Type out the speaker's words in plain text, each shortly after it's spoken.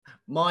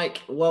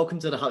Mike, welcome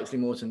to the Huxley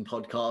Morton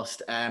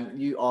podcast.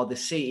 You are the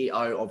CEO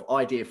of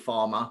Idea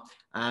Pharma.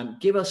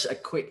 Give us a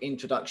quick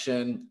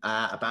introduction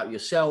about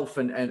yourself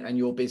and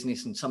your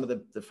business and some of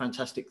the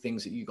fantastic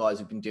things that you guys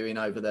have been doing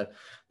over the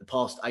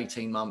past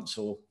 18 months,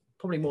 or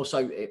probably more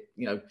so,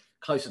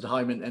 closer to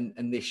home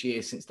and this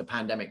year since the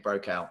pandemic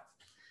broke out.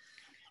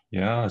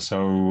 Yeah,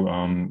 so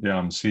I'm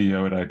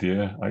CEO at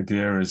Idea.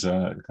 Idea is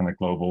a kind of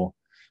global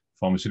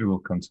pharmaceutical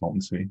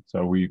consultancy.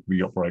 So we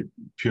operate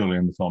purely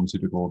in the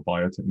pharmaceutical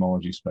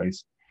biotechnology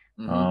space.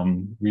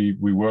 Mm-hmm.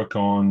 We work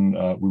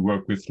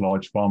with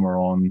large pharma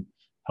on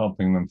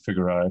helping them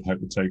figure out how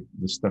to take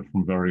the stuff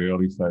from very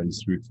early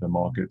phase through to the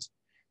market.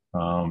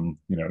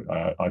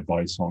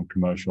 Advice on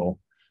commercial,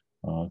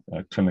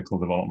 clinical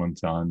development,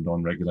 and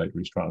on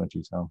regulatory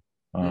strategy. So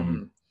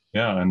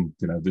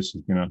this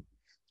has been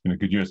a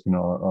good year. It's been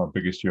our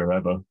biggest year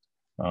ever,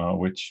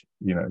 which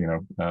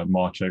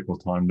March, April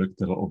time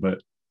looked a little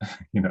bit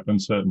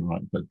uncertain,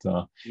 right? But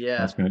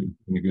it's been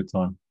a good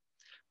time.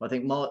 I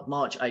think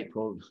March,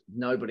 April,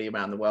 nobody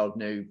around the world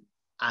knew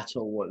at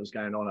all what was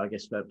going on. I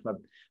guess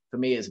for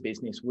me as a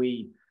business,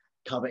 we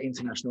cover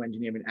international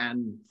engineering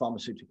and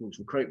pharmaceuticals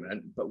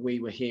recruitment, but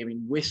we were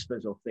hearing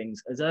whispers of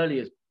things as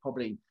early as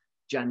probably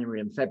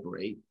January and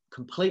February.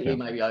 Completely,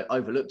 maybe I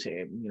overlooked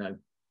it. It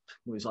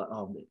was like,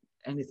 oh,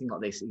 anything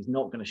like this is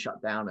not going to shut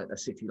down at a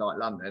city like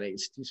London.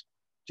 It's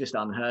just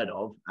unheard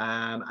of.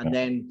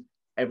 Then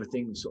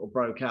everything sort of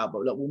broke out.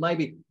 But look, we'll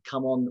maybe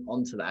come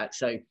onto that.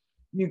 So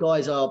you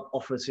guys are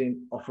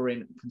offering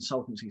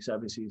consultancy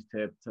services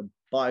to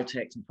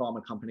biotechs and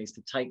pharma companies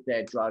to take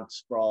their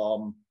drugs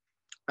from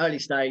early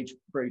stage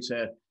through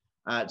to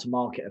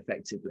market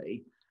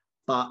effectively.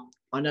 But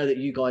I know that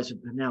you guys have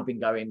now been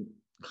going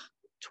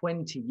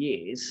 20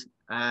 years.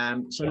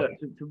 Look,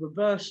 to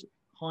reverse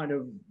kind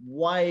of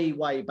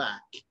way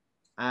back,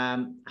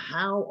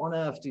 how on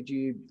earth did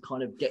you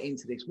kind of get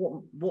into this?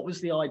 What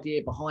was the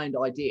idea behind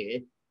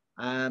Idea,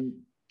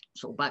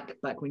 sort of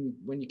back when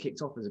you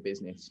kicked off as a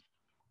business?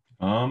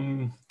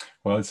 Well,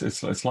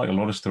 it's like a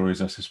lot of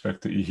stories, I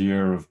suspect, that you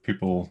hear of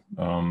people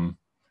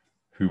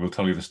who will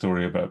tell you the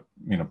story about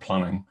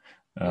planning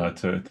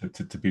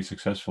to be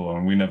successful,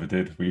 and we never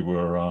did. We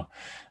were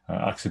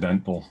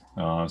accidental.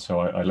 So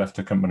I left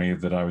the company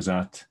that I was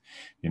at,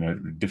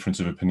 difference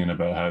of opinion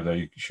about how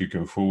they should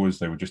go forwards.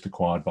 They were just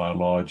acquired by a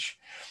large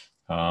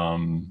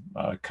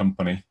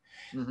company,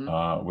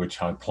 which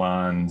had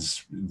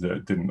plans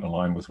that didn't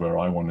align with where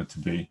I wanted to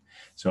be.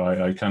 So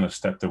I kind of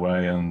stepped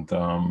away and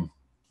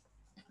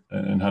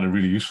had a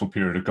really useful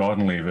period of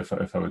garden leave, if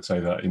I would say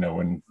that,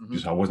 when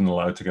just I wasn't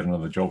allowed to get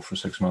another job for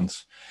 6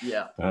 months.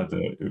 Yeah.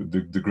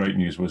 The great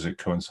news was it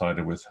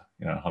coincided with,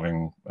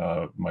 having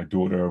my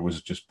daughter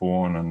was just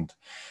born, and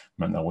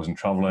meant I wasn't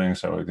traveling.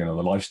 So, the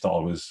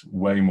lifestyle was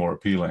way more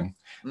appealing,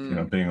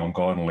 being on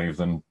garden leave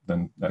than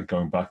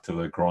going back to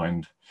the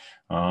grind.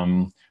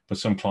 But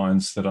some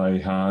clients that I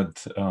had,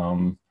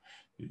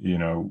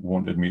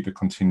 wanted me to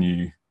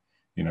continue,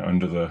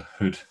 under the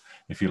hood,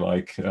 if you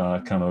like,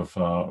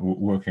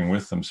 working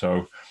with them.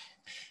 So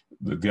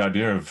the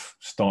idea of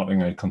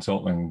starting a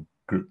consulting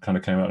group kind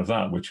of came out of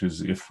that, which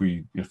was if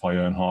I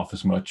earn half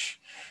as much,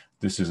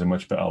 this is a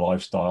much better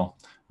lifestyle.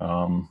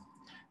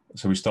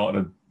 So we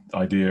started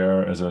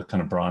Idea as a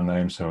kind of brand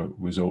name. So it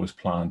was always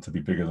planned to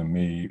be bigger than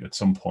me at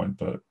some point,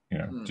 but,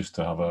 just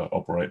to have an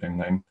operating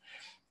name.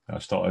 I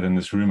started in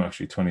this room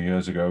actually 20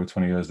 years ago,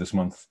 20 years this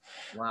month.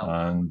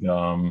 Wow.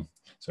 And,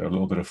 so a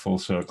little bit of full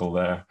circle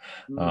there.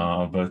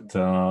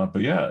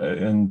 But yeah,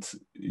 and,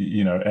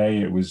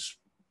 A, it was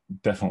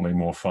definitely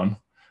more fun.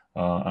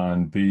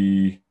 And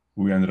B,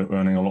 we ended up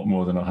earning a lot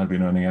more than I had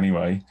been earning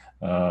anyway,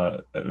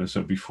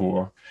 so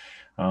before.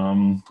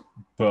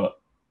 But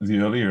the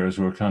early years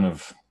were kind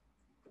of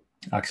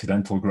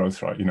accidental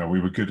growth, right? We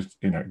were good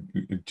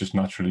at, just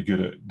naturally good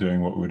at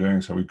doing what we were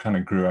doing. So we kind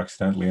of grew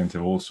accidentally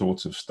into all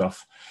sorts of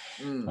stuff.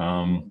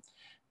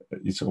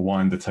 You sort of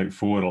wind the tape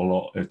forward a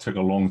lot. It took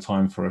a long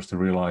time for us to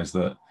realize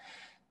that,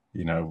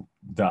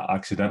 that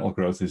accidental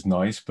growth is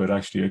nice, but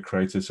actually it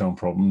creates its own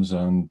problems.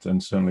 And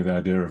certainly the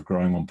idea of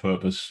growing on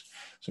purpose.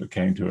 So it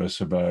came to us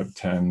about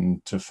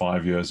 10 to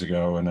 5 years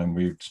ago. And then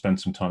we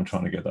spent some time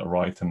trying to get that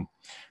right. And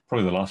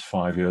probably the last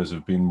 5 years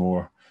have been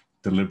more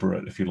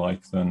deliberate, if you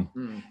like, than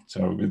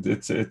so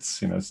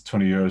it's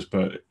 20 years,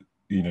 but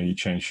you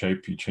change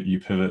shape, you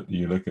pivot,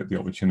 you look at the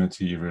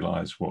opportunity, you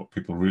realize what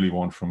people really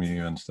want from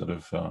you instead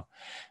of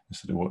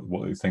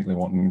what they think they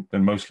want, and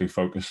then mostly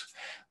focus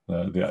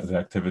the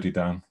activity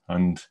down.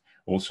 And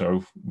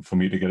also for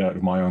me to get out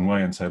of my own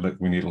way and say, look,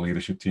 we need a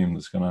leadership team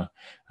that's going to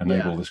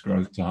enable this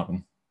growth to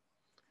happen.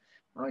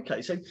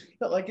 Okay, so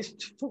look, I guess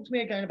talk to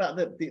me again about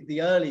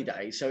the early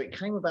days. So it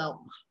came about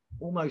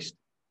almost,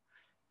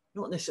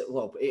 not necessarily,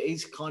 well, it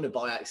is kind of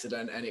by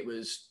accident, and it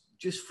was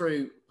just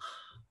through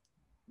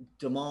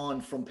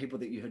demand from people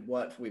that you had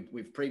worked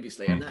with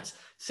previously. And that's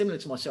similar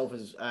to myself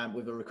as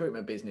with a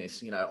recruitment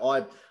business.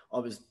 I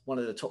was one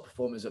of the top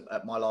performers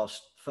at my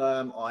last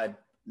firm. I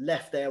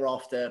left there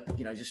after,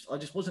 I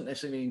just wasn't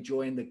necessarily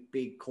enjoying the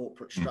big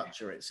corporate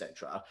structure,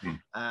 etc.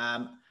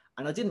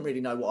 And I didn't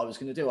really know what I was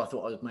going to do. I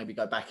thought I would maybe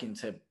go back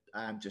into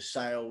just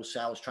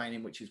sales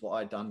training, which is what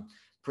I'd done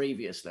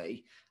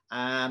previously.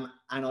 And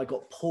I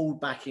got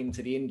pulled back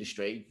into the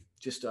industry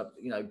just,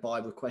 by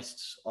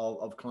requests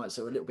of clients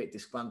that were a little bit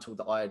disgruntled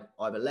that I had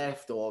either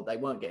left or they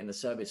weren't getting the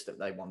service that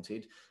they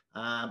wanted.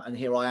 And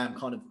here I am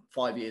kind of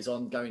 5 years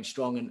on, going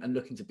strong and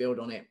looking to build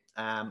on it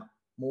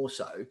more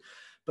so.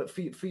 But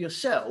for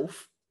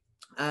yourself,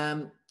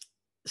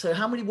 so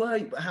how big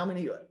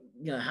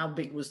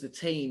was the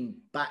team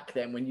back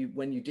then when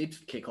you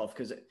did kick off?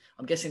 Because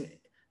I'm guessing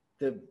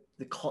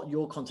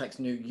your contacts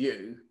knew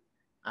you.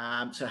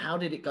 So how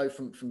did it go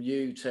from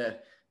you to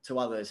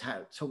others?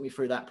 Talk me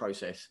through that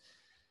process.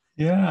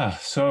 Yeah.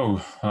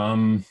 So,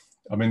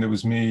 there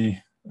was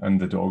me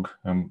and the dog,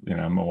 and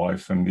my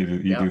wife, and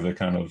you do the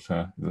kind of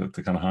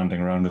the kind of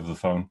handing around of the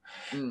phone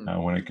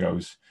when it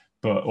goes.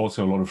 But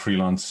also a lot of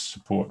freelance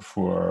support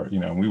for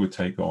we would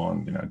take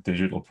on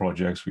digital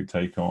projects. We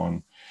take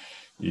on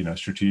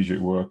strategic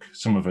work.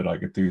 Some of it I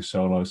could do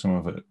solo. Some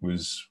of it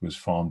was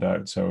farmed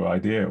out. So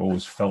idea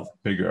always felt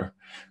bigger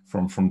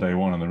from day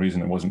one. And the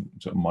reason it wasn't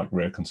sort of Mike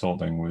Ray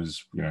consulting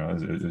was,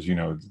 as you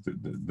know,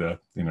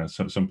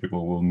 some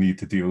people will need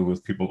to deal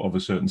with people of a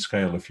certain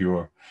scale. If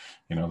you're,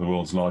 the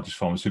world's largest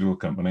pharmaceutical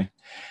company,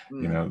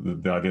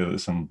 the idea that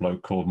some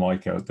bloke called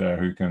Mike out there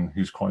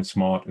who's quite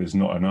smart is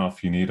not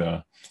enough. You need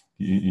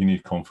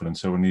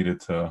confidence. So we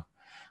needed to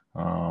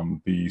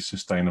be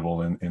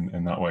sustainable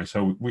in that way.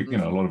 So we,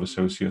 a lot of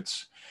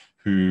associates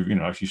who,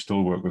 actually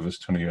still work with us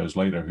 20 years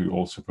later, who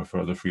also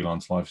prefer the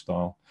freelance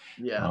lifestyle.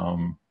 Yeah.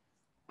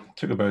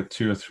 Took about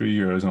 2 or 3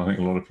 years, and I think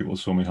a lot of people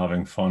saw me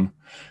having fun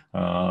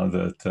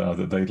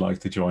that they'd like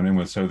to join in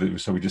with. So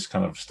we just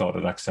kind of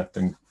started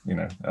accepting,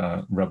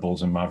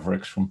 rebels and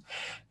mavericks from,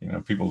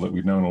 people that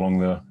we'd known along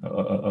the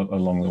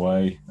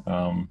way.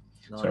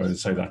 Nice. So I'd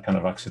say that kind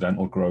of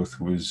accidental growth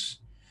was,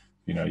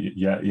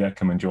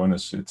 come and join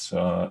us. It's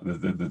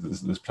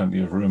there's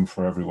plenty of room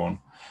for everyone,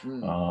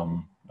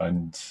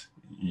 and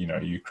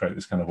you create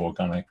this kind of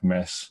organic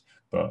mess.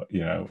 But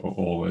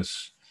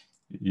always,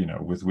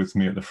 with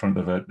me at the front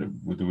of it,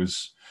 there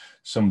was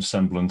some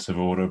semblance of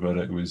order, but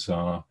it was,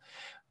 it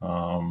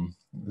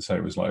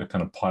was like a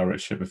kind of pirate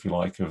ship, if you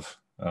like, of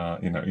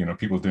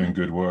people doing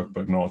good work,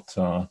 but not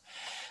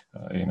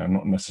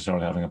not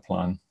necessarily having a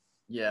plan.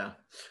 Yeah.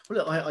 Well,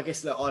 look, I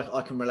guess that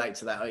I can relate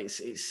to that.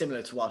 It's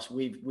similar to us.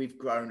 We've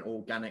grown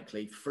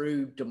organically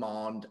through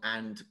demand,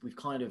 and we've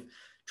kind of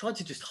tried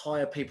to just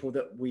hire people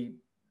that we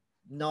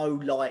know,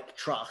 like,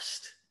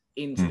 trust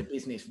into the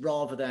business,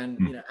 rather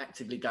than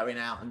actively going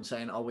out and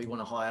saying, oh, we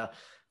want to hire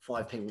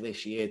 5 people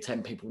this year,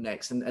 10 people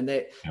next. And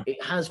it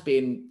has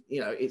been,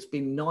 it's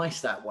been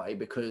nice that way,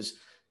 because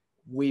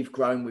we've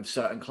grown with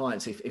certain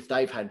clients. If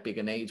they've had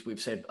bigger needs,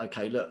 we've said,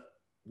 okay, look,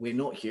 we're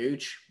not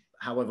huge.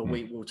 However,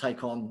 we will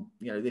take on,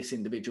 this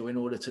individual in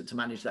order to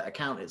manage that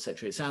account,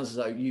 etc. It sounds as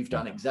though you've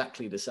done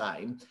exactly the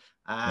same.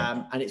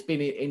 And it's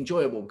been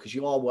enjoyable, because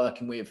you are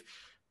working with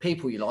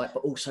people you like,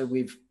 but also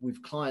with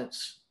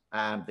clients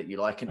that you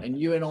like. And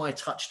you and I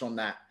touched on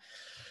that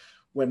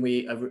when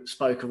we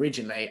spoke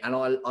originally. And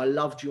I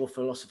loved your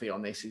philosophy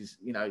on this, is,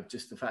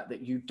 just the fact that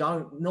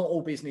not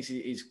all business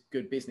is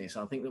good business.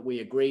 I think that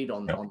we agreed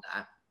on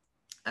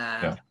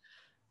that.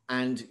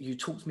 And you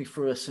talked me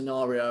through a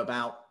scenario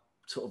about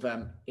sort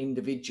of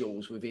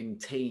individuals within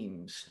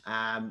teams.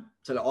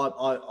 So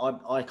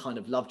I kind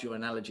of loved your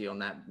analogy on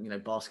that,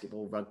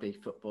 basketball, rugby,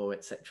 football,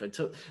 etc.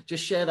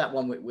 Just share that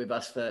one with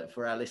us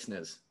for our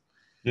listeners.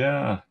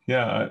 Yeah.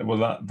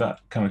 Well,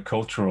 that kind of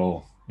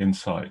cultural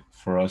insight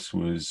for us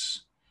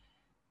was,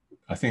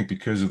 I think,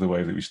 because of the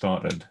way that we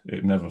started,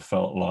 it never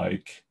felt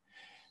like,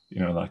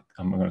 like,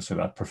 I'm going to say,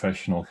 that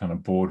professional kind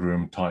of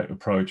boardroom type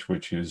approach,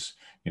 which is,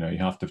 you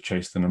have to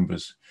chase the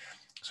numbers.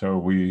 So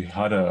we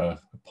had a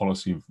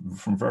policy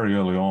from very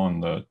early on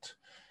that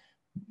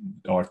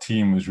our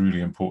team was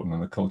really important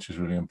and the culture is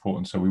really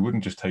important. So we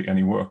wouldn't just take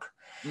any work.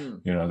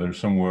 There's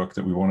some work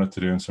that we wanted to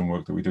do and some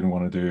work that we didn't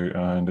want to do.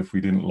 And if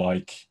we didn't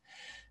like,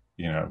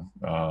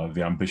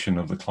 the ambition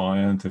of the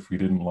client, if we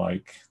didn't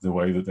like the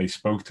way that they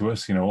spoke to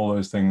us, all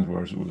those things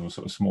were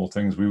sort of small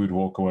things, we would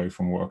walk away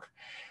from work.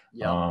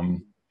 Yeah.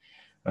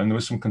 And there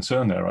was some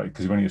concern there, right?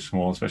 Because when you're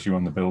small, especially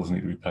when the bills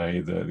need to be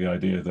paid, the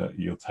idea that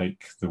you'll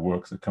take the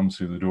work that comes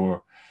through the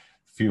door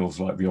feels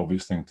like the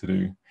obvious thing to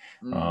do.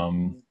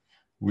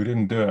 We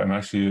didn't do it. And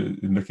actually,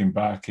 looking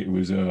back, it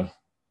was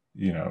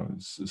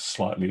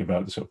slightly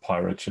about the sort of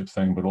pirate ship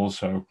thing, but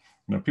also,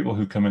 people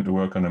who come into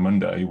work on a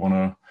Monday want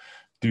to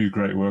do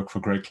great work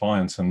for great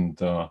clients. And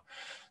the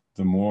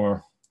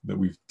more that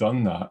we've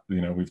done that,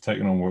 we've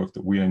taken on work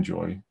that we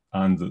enjoy,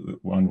 and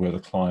where the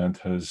client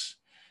has,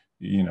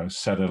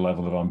 set a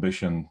level of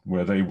ambition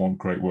where they want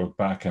great work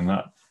back, and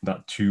that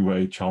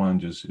two-way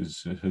challenge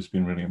has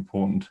been really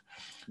important.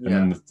 And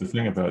then the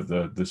thing about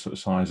the sort of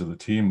size of the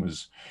team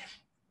was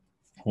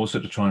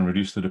also to try and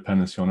reduce the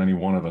dependency on any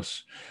one of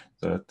us.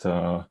 That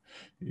I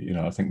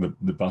think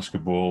the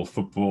basketball,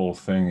 football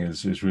thing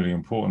is really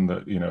important.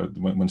 That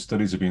when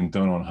studies have been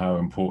done on how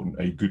important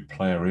a good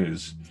player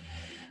is,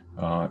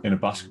 In a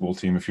basketball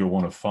team, if you're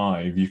one of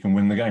five, you can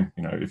win the game.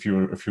 You know, if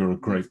you're a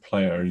great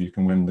player, you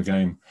can win the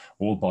game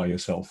all by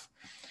yourself.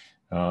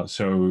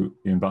 So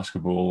in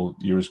basketball,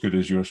 you're as good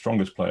as your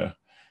strongest player.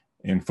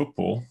 In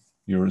football,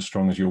 you're as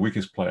strong as your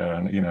weakest player.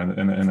 And you know,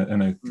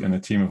 in a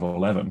team of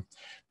 11,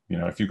 you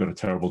know, if you've got a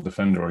terrible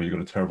defender or you've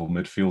got a terrible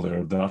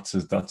midfielder,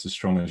 that's as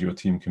strong as your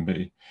team can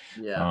be.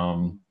 Yeah.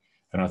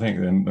 And I think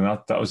then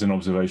that was an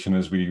observation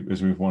as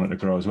we've wanted to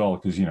grow as well,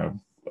 because you know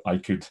I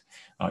could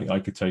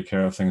take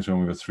care of things when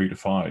we were 3 to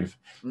 5.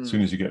 As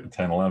soon as you get to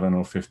 10, 11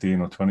 or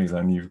 15 or 20,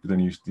 then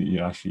you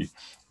actually,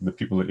 the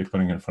people that you're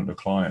putting in front of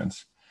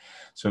clients.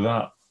 So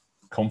that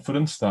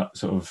confidence, that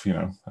sort of, you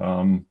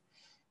know,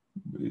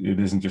 it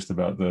isn't just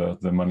about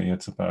the money,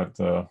 it's about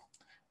the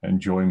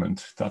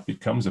enjoyment. That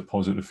becomes a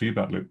positive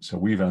feedback loop. So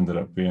we've ended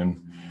up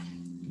being,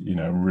 you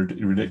know,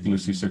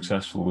 ridiculously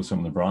successful with some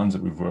of the brands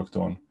that we've worked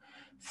on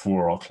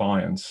for our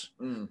clients.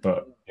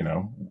 But you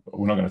know,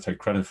 we're not going to take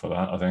credit for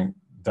that. I think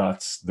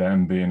that's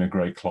them being a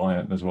great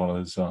client as well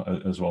as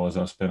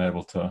us being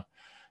able to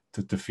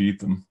feed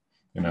them.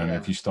 You know, and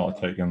if you start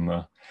taking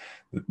the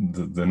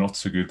not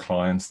so good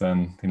clients,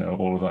 then you know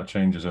all of that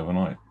changes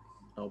overnight.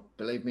 Oh,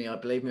 believe me,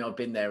 I've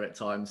been there at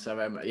times.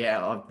 So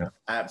yeah,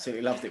 I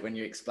absolutely loved it when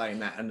you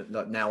explained that, and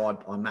like now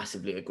I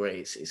massively agree.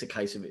 It's a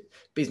case of it.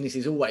 Business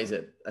is always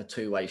a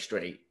two-way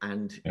street,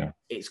 and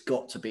it's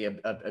got to be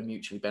a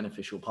mutually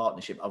beneficial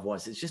partnership.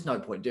 Otherwise, there's just no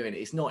point doing it.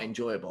 It's not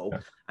enjoyable.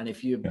 And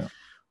if you're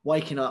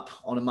waking up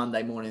on a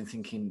Monday morning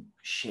thinking,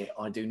 "Shit,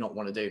 I do not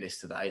want to do this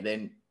today,"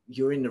 then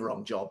you're in the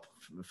wrong job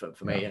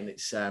for me. And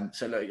it's so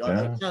look,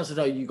 it sounds as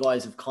though you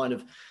guys have kind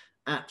of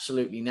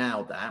absolutely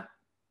nailed that.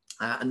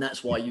 And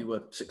that's why you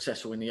were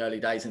successful in the early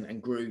days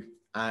and grew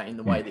in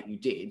the way that you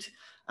did.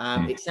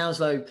 It sounds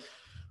though,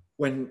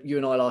 when you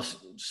and I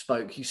last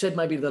spoke, you said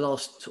maybe the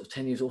last sort of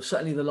 10 years, or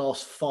certainly the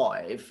last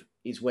 5,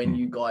 is when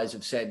you guys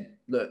have said,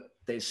 look,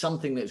 there's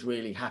something that's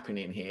really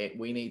happening here.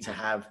 We need to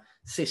have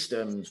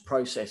systems,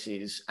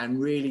 processes, and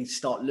really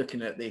start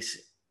looking at this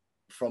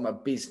from a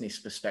business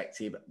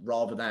perspective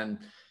rather than,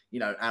 you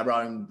know, our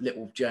own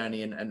little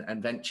journey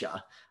and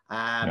venture.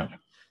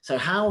 So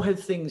how have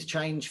things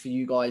changed for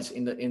you guys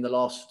in the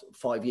last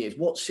 5 years?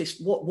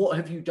 What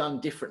have you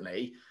done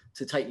differently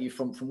to take you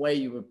from where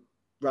you were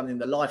running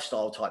the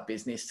lifestyle type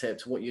business to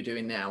what you're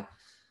doing now?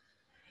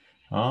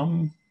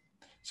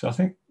 So I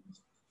think,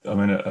 I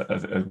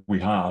mean, we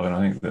have, and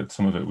I think that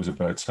some of it was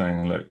about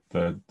saying, look,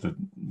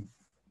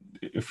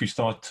 if you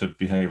start to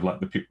behave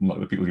like the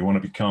people you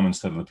want to become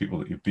instead of the people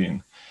that you've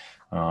been,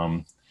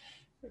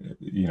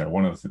 you know,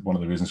 one of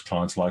the reasons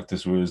clients liked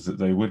this was that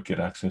they would get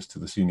access to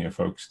the senior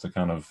folks, to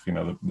kind of, you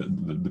know,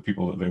 the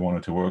people that they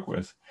wanted to work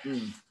with.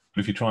 But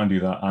if you try and do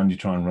that, and you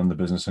try and run the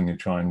business, and you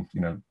try and,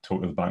 you know,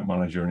 talk to the bank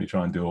manager, and you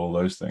try and do all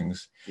those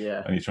things,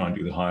 and you try and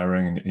do the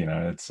hiring, and you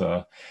know, it's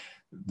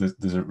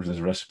there's a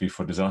recipe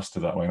for disaster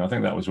that way. And I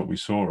think that was what we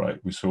saw, right?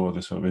 We saw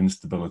the sort of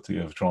instability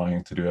of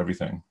trying to do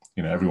everything.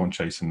 You know, everyone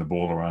chasing the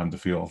ball around the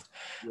field.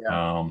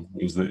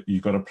 Is that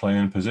you've got to play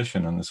in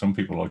position, and some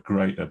people are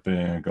great at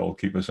being a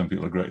goalkeeper, some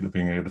people are great at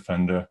being a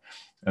defender,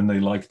 and they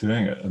like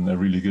doing it, and they're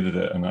really good at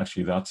it. And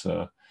actually, that's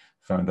a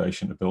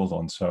foundation to build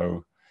on.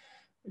 So,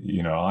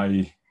 you know,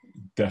 I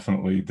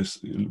definitely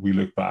we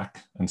look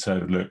back and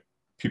said, look,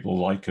 people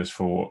like us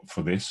for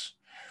this.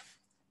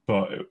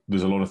 But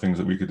there's a lot of things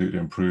that we could do to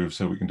improve,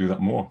 so we can do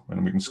that more,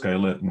 and we can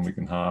scale it, and we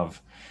can have,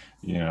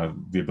 you know,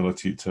 the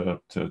ability to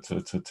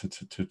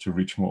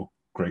reach more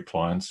great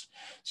clients.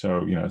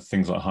 So, you know,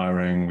 things like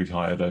hiring. We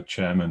hired a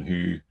chairman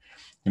who,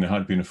 you know,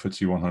 had been a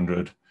FTSE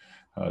 100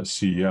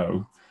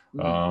 CEO.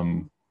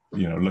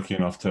 You know, lucky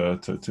enough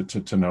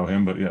to know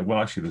him. But yeah, well,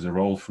 actually, there's a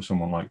role for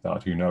someone like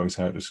that who knows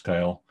how to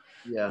scale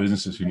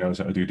businesses, who knows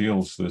how to do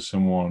deals. There's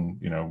someone,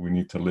 you know, we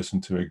need to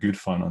listen to a good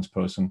finance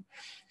person.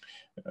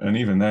 And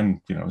even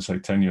then, you know, say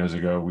 10 years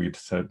ago, we'd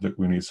said, look,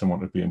 we need someone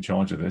to be in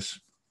charge of this.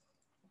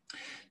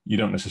 You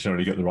don't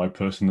necessarily get the right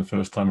person the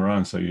first time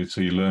around. So you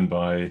learn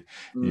by,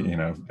 you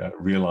know,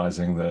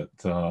 realizing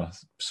that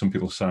some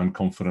people sound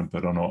confident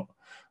but are not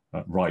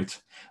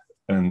right.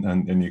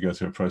 And you go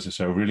through a process.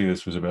 So really,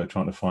 this was about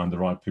trying to find the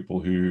right people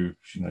who,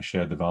 you know,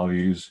 shared the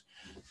values,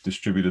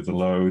 distributed the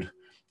load.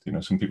 You know,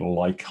 some people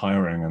like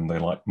hiring, and they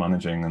like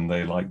managing, and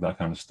they like that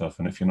kind of stuff.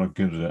 And if you're not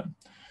good at it,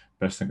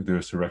 best thing to do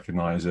is to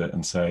recognize it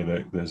and say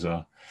that there's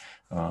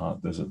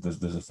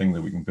a thing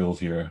that we can build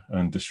here,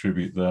 and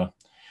distribute the,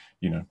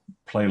 you know,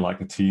 play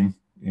like a team,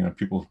 you know,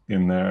 people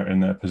in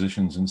their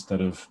positions,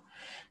 instead of,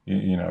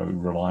 you know,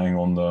 relying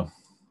on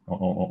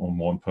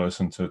one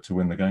person to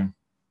win the game.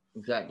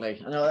 Exactly.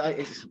 And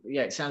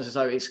it sounds as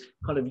though it's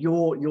kind of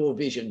your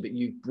vision, but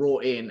you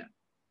brought in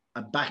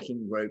a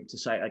backing group to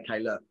say, okay,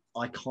 look,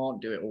 I can't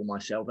do it all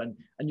myself. And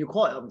you're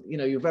quite, you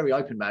know, you're very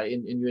open about it,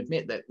 and you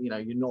admit that, you know,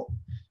 you're not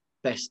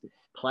best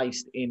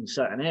placed in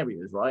certain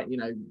areas, right? You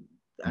know,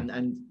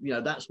 and you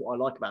know, that's what I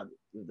like about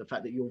the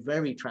fact that you're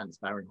very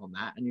transparent on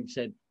that, and you've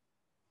said,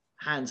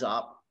 hands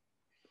up,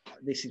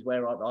 this is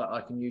where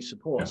I can use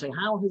support. So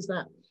how has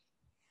that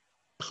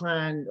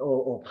planned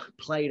or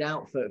played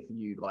out for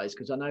you guys?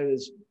 Because I know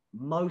there's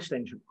most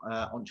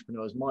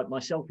entrepreneurs,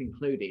 myself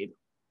included,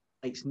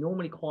 it's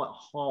normally quite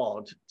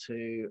hard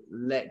to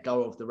let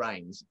go of the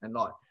reins. And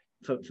like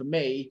for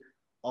me,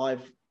 I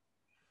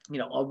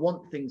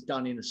want things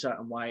done in a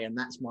certain way, and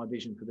that's my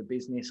vision for the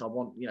business. I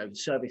want,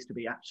 service to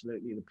be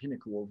absolutely the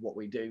pinnacle of what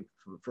we do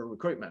for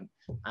recruitment.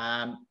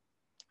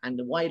 And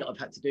the way that I've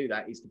had to do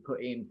that is to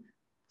put in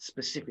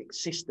specific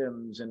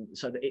systems, and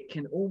so that it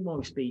can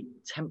almost be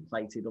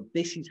templated of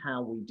this is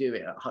how we do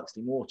it at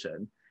Huxley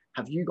Morton.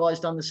 Have you guys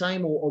done the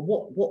same, or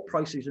what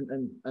process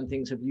and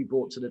things have you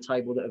brought to the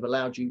table that have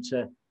allowed you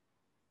to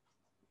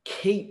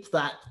keep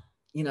that,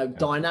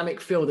 dynamic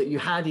feel that you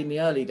had in the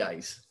early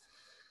days?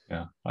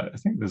 Yeah, I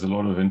think there's a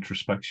lot of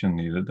introspection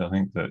needed. I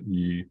think that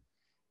you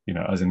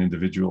as an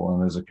individual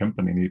and as a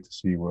company need to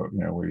see where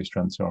your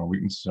strengths are and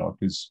weaknesses are,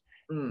 because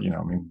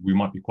we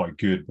might be quite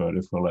good, but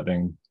if we're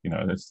letting, if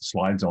the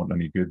slides aren't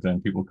any good,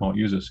 then people can't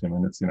use us. I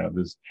mean, it's,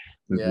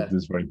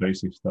 there's very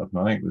basic stuff.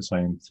 And I think the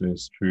same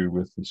is true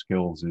with the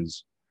skills.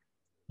 Is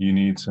you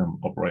need some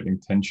operating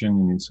tension.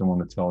 You need someone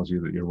that tells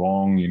you that you're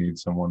wrong. You need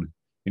someone,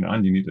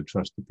 and you need to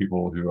trust the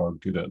people who are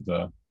good at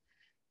the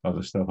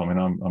other stuff. I mean,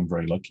 I'm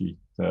very lucky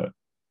that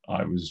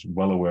I was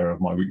well aware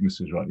of my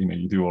weaknesses, right?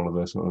 You do all of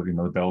the sort of,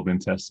 the Belbin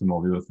tests and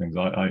all the other things.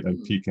 I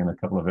peak in a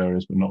couple of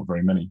areas, but not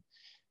very many.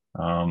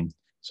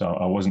 So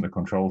I wasn't a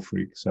control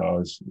freak.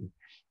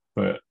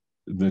 But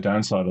the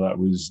downside of that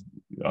was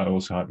I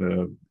also had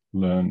to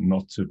learn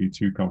not to be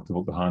too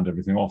comfortable to hand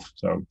everything off.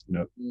 So,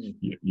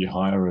 you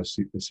hire a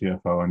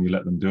CFO and you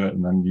let them do it,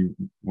 and then you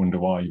wonder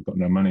why you've got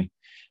no money.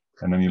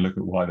 And then you look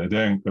at why they're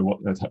doing,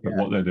 what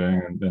they're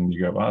doing, and then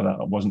you go, wow,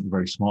 that wasn't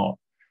very smart.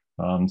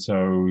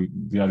 So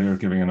the idea of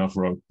giving enough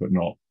rope, but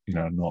not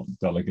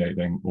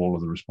delegating all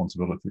of the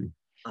responsibility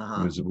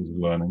was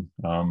learning.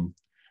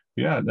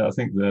 I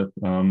think that,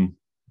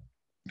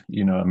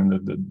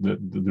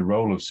 the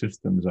role of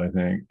systems, I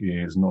think,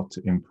 is not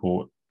to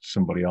import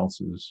somebody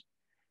else's.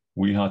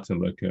 We had to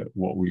look at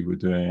what we were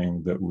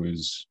doing that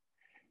was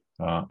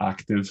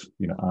active,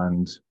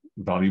 and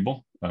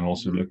valuable, and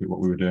also look at what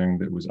we were doing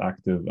that was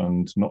active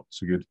and not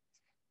so good.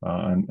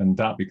 And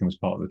that becomes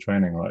part of the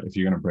training, right? If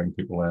you're going to bring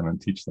people in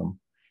and teach them,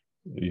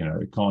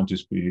 it can't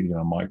just be,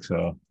 Mike's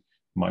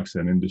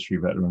an industry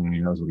veteran and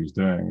he knows what he's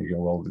doing. You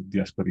go, well,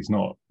 yes, but he's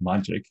not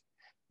magic.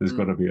 There's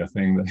got to be a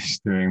thing that he's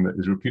doing that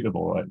is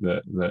repeatable, right?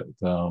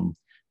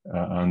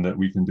 And that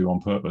we can do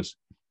on purpose.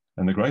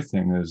 And the great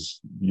thing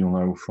is,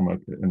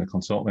 in a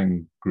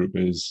consulting group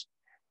is,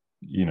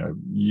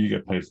 you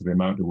get paid for the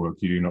amount of work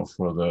you do, not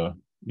for the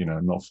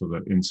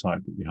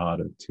insight that you had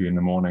at 2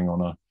 a.m.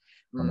 on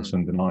a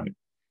Sunday night.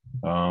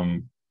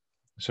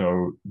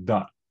 So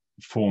that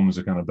forms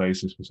a kind of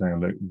basis for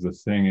saying, look, the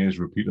thing is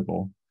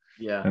repeatable.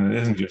 Yeah. And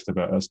it isn't just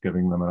about us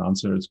giving them an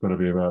answer. It's got to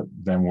be about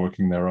them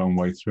working their own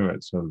way through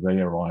it so they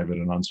arrive at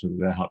an answer that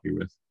they're happy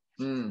with.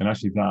 And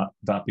actually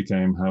that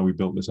became how we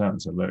built this out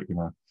and said, look,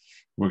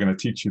 we're going to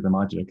teach you the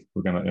magic.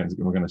 We're going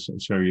to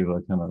show you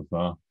the kind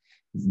of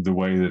the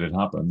way that it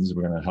happens.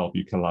 We're going to help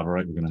you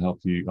collaborate. We're going to help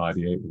you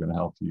ideate. We're going to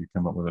help you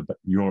come up with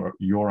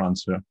your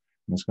answer. And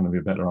it's going to be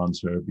a better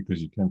answer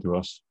because you came to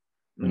us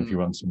than if you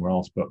went somewhere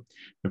else. But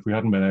if we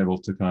hadn't been able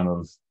to kind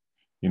of,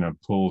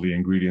 pull the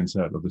ingredients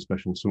out of the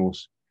special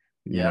sauce,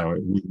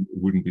 it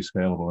wouldn't be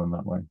scalable in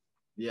that way.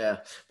 Yeah,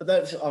 but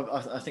that's,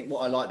 I think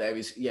what I like there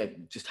is,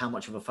 just how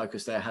much of a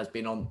focus there has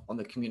been on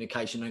the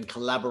communication and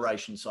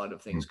collaboration side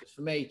of things. Because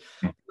for me,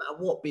 no matter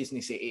what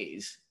business it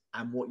is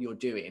and what you're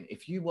doing,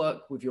 if you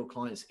work with your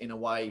clients in a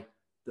way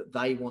that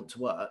they want to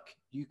work,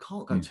 you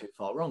can't go too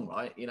far wrong,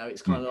 right?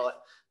 It's kind of like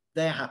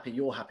they're happy,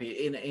 you're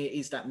happy. And it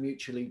is that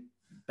mutually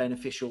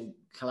beneficial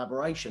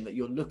collaboration that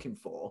you're looking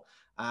for.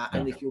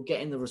 And if you're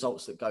getting the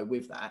results that go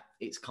with that,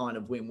 it's kind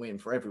of win-win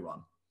for everyone.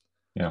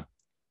 Yeah.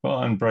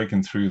 Well, and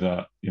breaking through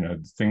that,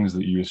 things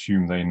that you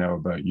assume they know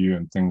about you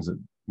and things that,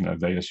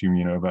 they assume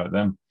you know about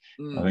them.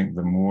 I think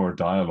the more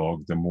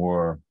dialogue, the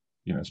more,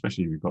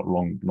 especially if you've got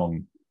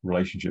long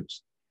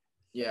relationships.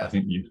 Yeah. I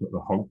think you've got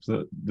the hope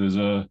that there's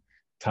a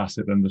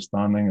tacit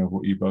understanding of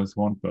what you both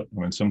want. But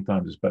I mean,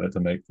 sometimes it's better to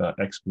make that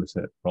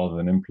explicit rather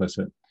than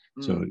implicit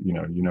so that, you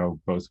know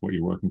both what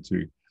you're working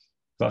to.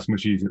 That's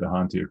much easier to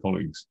hand to your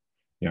colleagues.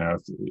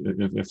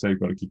 If they've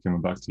got to keep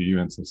coming back to you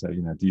and to say,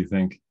 do you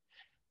think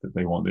that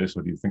they want this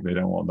or do you think they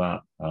don't want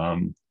that?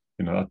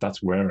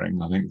 That's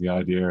wearing. I think the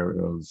idea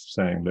of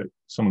saying that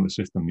some of the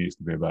system needs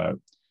to be about,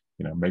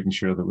 making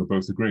sure that we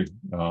both agree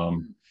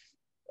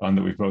and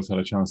that we've both had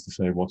a chance to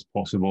say what's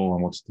possible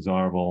and what's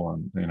desirable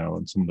and,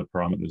 and some of the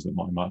parameters that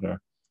might matter.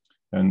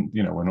 And,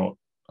 we're not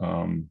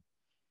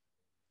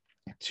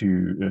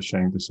too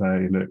ashamed to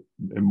say, look,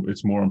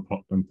 it's more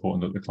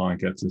important that the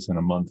client gets this in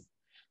a month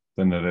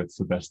than that it's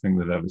the best thing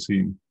they've ever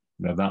seen.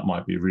 That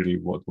might be really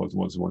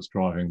what's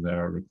driving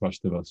their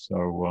request of us.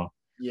 So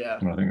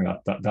I think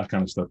that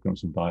kind of stuff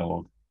comes from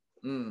dialogue.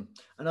 And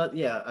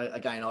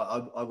again,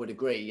 I would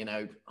agree.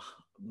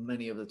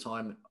 Many of the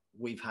time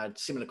we've had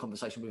similar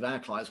conversation with our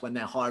clients when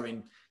they're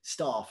hiring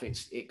staff.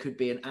 It could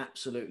be an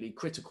absolutely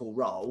critical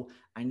role,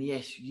 and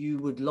yes, you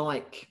would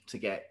like to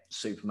get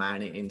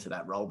Superman into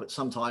that role, but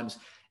sometimes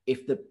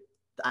if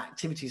the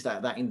activities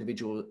that that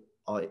individual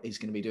is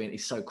going to be doing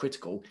is so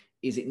critical.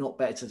 Is it not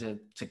better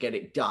to get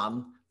it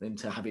done than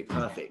to have it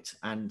perfect?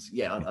 And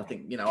yeah, I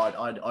think, you know,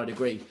 I'd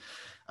agree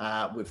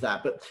with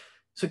that. But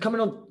so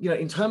coming on, you know,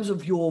 in terms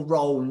of your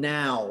role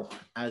now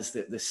as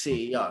the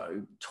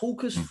CEO,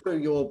 talk us through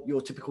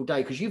your typical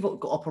day, because you've got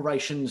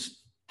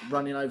operations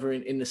running over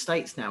in the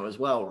States now as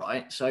well,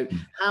 right? So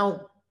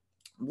how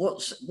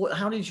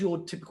does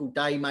your typical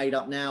day made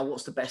up now?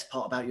 What's the best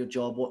part about your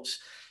job? What's,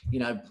 you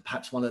know,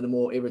 perhaps one of the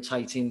more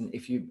irritating,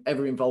 if you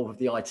ever involved with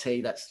the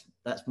IT,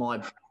 that's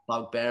my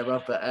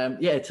bugbearer.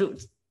 But yeah,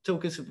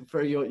 talk us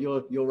through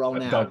your role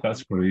now.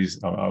 That's pretty easy.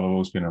 I've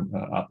always been an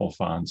Apple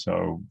fan,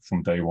 so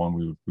from day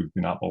one we've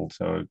been Apple.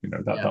 So you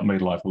know that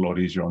made life a lot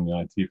easier on the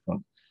IT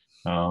front.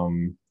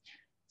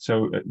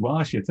 So well,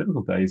 actually, a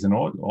typical day is an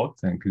odd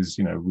thing because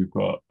you know we've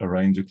got a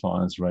range of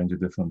clients, a range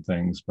of different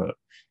things, but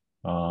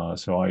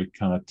so I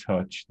kind of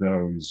touch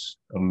those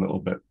a little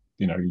bit.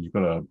 You know, you've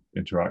got to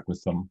interact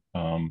with them,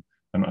 and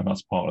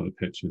that's part of the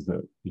pitch is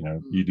that you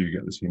know you do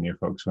get the senior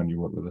folks when you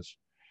work with us.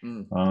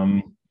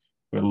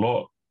 But a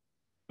lot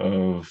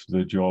of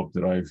the job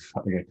that I've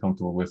had to get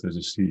comfortable with as a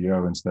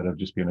CEO, instead of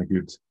just being a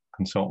good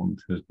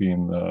consultant, has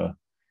been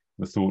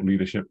the thought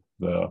leadership,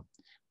 the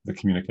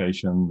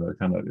communication, the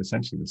kind of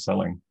essentially the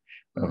selling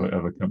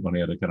of a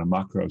company at a kind of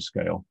macro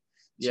scale.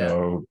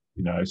 So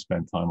you know, I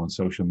spent time on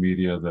social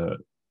media that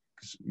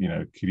you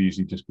know could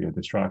easily just be a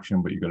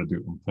distraction, but you got to do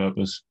it on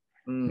purpose.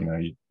 You know,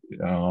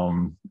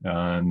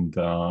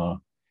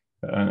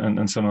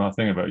 and some of that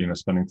thing about you know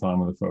spending time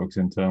with the folks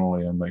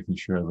internally and making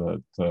sure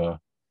that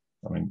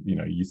I mean you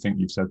know you think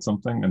you've said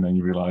something and then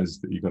you realize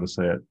that you've got to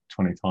say it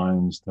 20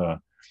 times to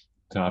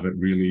have it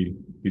really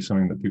be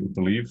something that people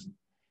believe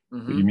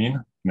that you mean,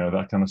 you know,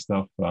 that kind of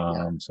stuff.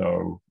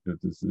 So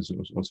this is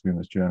also been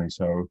this journey.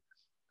 So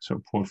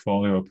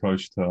portfolio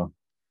approach to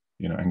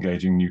you know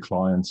engaging new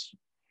clients,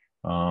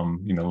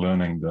 you know,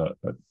 learning that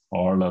at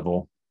our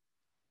level,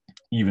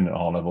 even at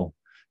our level,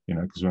 you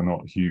know, because we're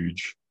not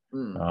huge,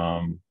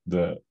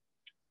 that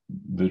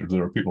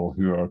there are people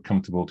who are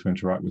comfortable to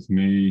interact with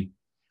me,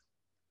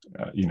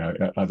 you know,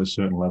 at a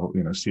certain level,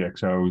 you know,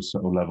 CXO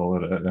sort of level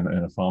in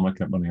a pharma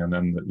company, and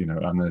then you know,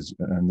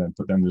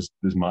 but then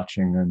there's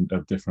matching and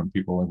of different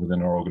people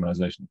within our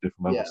organization at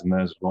different levels in there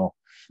as well.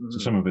 So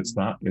some of it's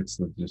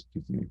just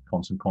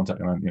constant contact,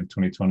 and you know,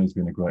 2020 has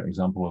been a great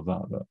example of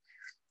that. That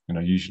you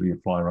know, usually you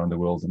fly around the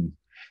world and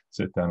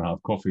sit down and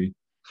have coffee,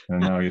 and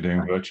now you're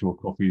doing virtual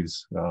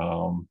coffees. You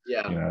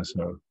know,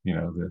 so you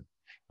know the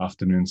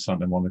afternoon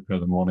Santa Monica,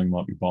 the morning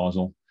might be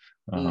Basel,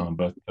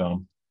 but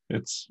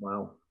it's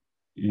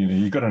you know,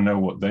 you got to know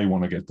what they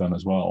want to get done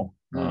as well.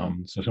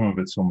 So some of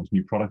it's almost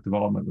new product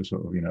development. We're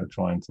sort of, you know,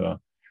 trying to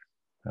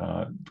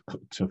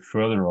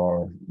further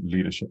our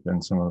leadership in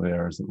some of the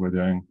areas that we're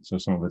doing. So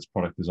some of it's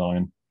product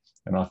design.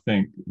 And I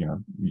think, you know,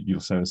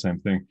 you'll say the same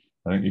thing.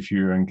 I think if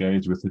you're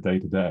engaged with the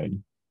day-to-day,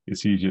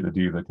 it's easier to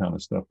do the kind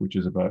of stuff which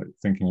is about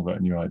thinking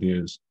about new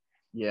ideas.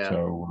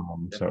 So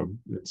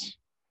it's,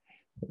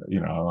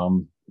 you know,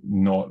 I'm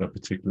not a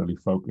particularly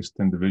focused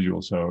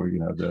individual. So, you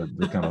know,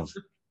 the kind of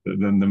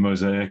then the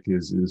mosaic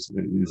is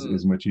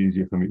much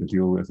easier for me to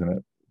deal with,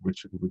 and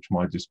which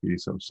might just be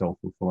sort of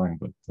self-fulfilling.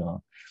 But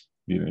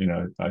you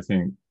know, I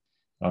think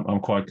I'm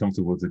quite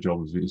comfortable with the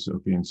job of sort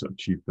of being sort of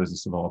chief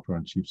business developer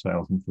and chief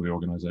salesman for the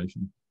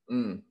organization.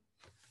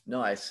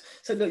 Nice.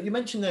 So look, you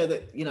mentioned there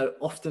that you know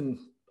often,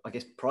 I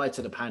guess prior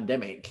to the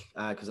pandemic,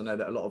 because I know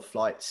that a lot of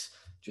flights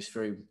just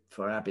for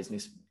our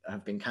business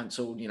have been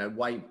cancelled. You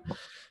know,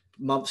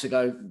 months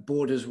ago,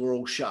 borders were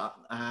all shut.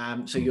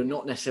 So you're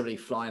not necessarily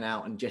flying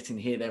out and jetting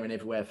here, there and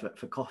everywhere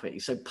for coffee.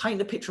 So paint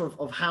the picture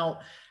of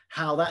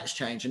how that's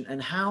changed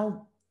and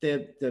how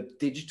the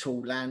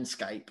digital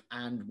landscape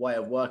and way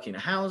of working,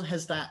 how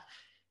has that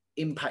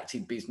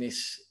impacted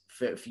business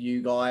for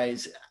you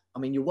guys? I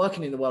mean, you're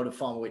working in the world of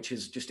pharma, which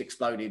has just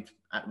exploded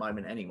at the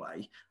moment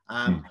anyway.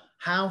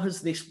 How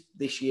has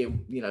this year,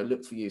 you know,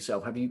 looked for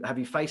yourself? Have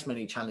you faced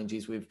many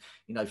challenges with,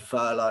 you know,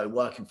 furlough,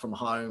 working from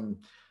home,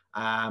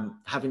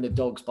 having the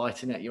dogs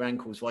biting at your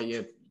ankles while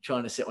you're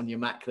trying to sit on your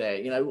Mac there?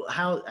 You know,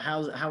 how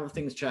have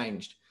things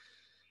changed?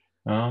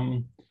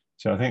 So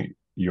I think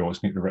you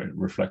always need to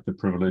reflect the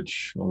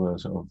privilege or the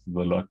sort of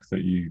the luck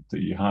that you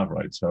have,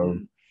 right? So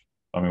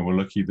I mean, we're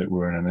lucky that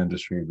we're in an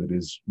industry that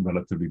is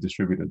relatively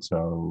distributed.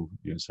 So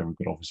you know, so we've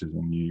got offices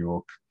in New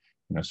York,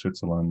 you know,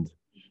 Switzerland,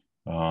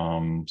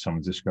 San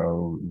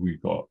Francisco.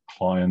 We've got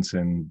clients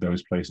in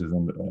those places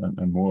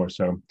and more.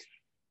 So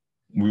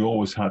we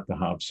always had to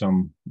have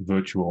some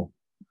virtual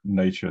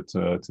nature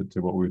to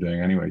what we were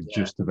doing anyway,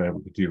 just to be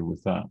able to deal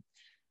with that.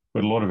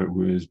 But a lot of it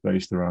was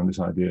based around this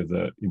idea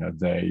that, you know,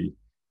 they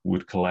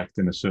would collect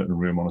in a certain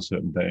room on a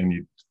certain day and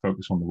you'd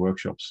focus on the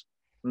workshops.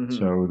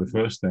 So the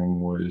first thing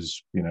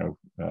was, you know,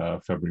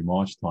 February,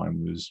 March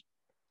time was,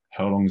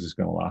 how long is this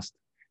going to last?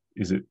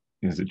 Is it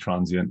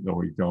transient, or are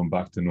we going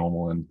back to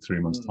normal in 3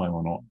 months' time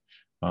or not?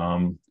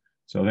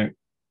 So I think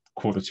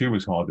Q2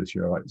 was hard this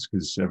year, right? It's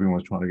because everyone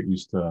was trying to get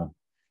used to,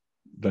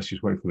 let's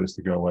just wait for this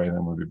to go away and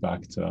then we'll be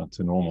back to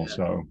normal.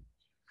 So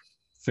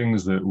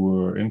things that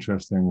were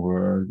interesting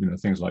were,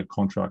 things like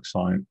contract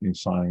signing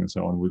and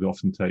so on would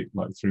often take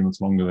like 3 months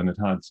longer than it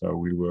had. So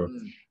we were,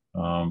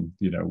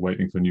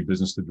 waiting for new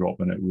business to drop,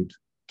 and it would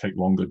take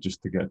longer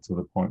just to get to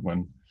the point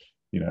when,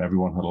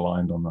 everyone had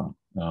aligned on that.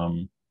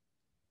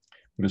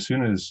 But as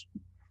soon as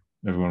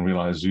everyone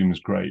realized Zoom is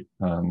great,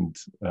 and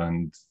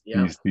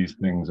these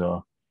things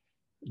are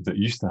that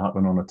used to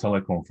happen on a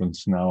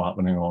teleconference now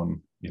happening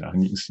on,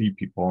 and you can see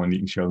people and you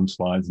can show them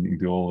slides and you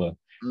can do all the.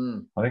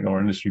 I think our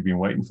industry been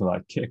waiting for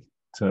that kick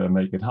to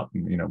make it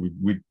happen.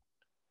 We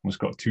almost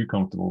got too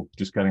comfortable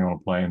just getting on a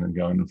plane and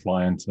going and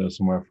flying to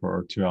somewhere for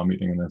a 2-hour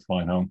meeting and then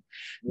flying home.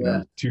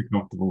 Too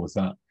comfortable with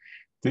that.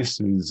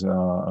 This is,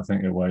 I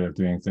think, a way of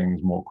doing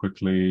things more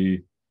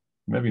quickly.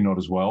 Maybe not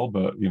as well,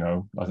 but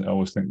I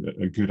always think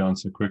that a good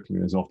answer quickly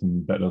is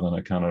often better than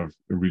a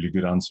really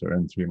good answer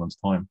in 3 months'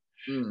 time.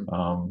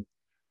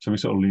 So we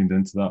sort of leaned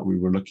into that. We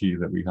were lucky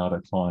that we had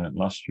a client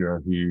last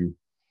year who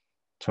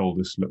told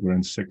us that we're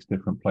in 6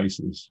 different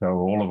places, so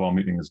all of our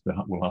meetings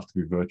will have to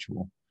be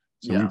virtual.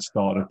 So we'd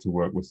started to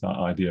work with that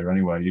idea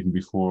anyway, even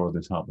before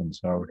this happened.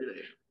 So,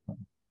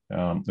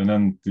 and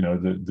then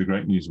the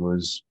great news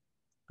was,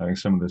 I think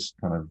some of this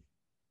kind of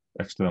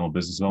external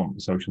business on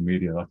social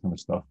media, that kind of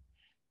stuff,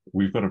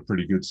 we've got a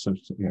pretty good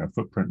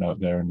footprint out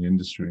there in the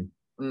industry.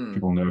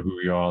 People know who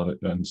we are,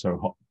 and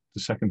so the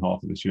second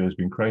half of this year has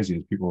been crazy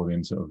as people have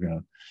been sort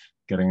of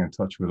getting in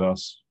touch with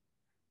us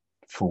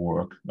for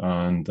work,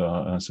 and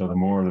so the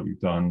more that we've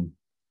done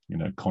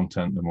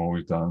content, the more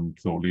we've done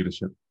thought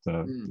leadership,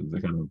 the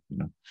kind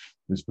of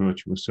this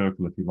virtuous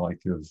circle, if you like,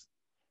 of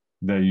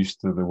they're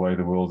used to the way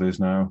the world is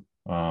now.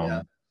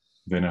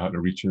 They know how to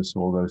reach us.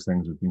 All those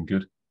things have been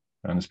good,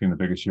 and it's been the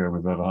biggest year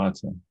we've ever had.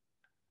 So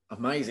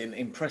amazing,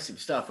 impressive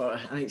stuff.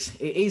 And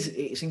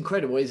it's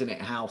incredible, isn't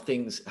it, how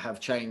things have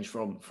changed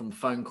from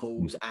phone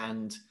calls.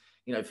 And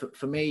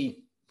for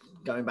me,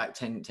 going back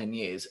 10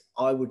 years,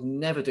 I would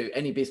never do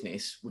any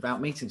business without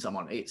meeting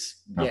someone.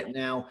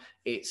 Now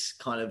it's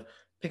kind of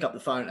pick up the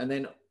phone, and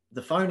then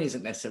the phone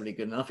isn't necessarily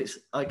good enough. It's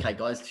okay,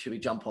 guys, should we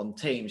jump on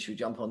Teams? Should we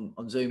jump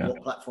on Zoom?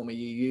 What platform are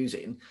you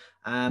using?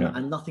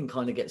 And nothing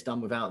kind of gets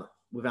done without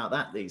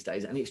that these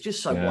days. And it's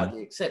just so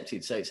widely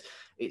accepted. So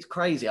it's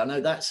crazy. I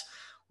know that's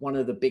one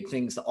of the big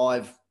things that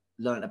I've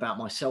learned about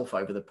myself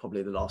over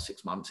probably the last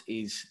 6 months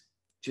is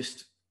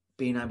just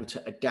being able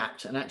to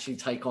adapt and actually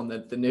take on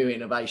the new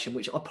innovation,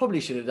 which I probably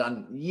should have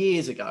done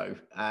years ago,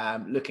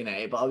 looking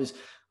at it, but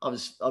I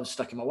was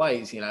stuck in my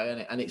ways,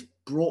 and it's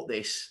brought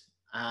this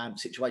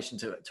situation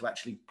to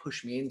actually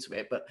push me into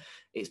it. But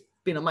it's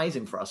been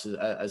amazing for us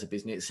as a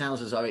business. It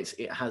sounds as though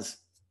it has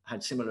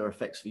had similar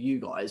effects for you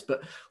guys.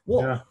 But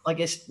what I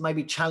guess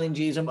maybe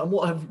challenges and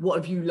what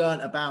have you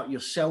learned about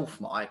yourself,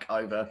 Mike,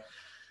 over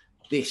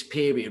this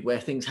period where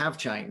things have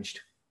changed?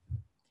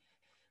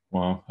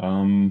 Well,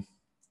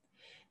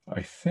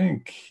 I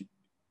think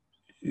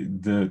I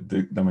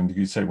mean,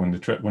 you say when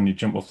you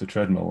jump off the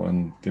treadmill,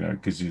 and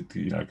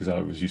because I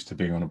was used to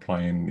being on a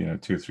plane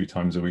 2 or 3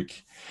 times a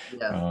week,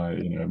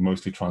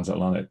 mostly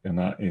transatlantic, and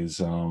that is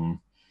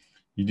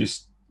you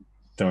just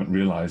don't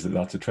realize that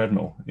that's a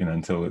treadmill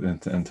until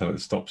it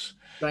stops.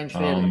 Strange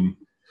feeling.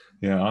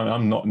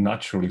 I'm not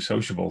naturally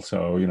sociable,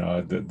 so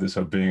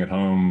so being at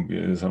home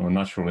is, I'm a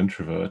natural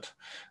introvert.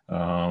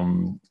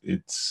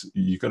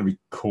 You've got to be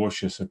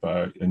cautious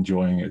about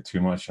enjoying it too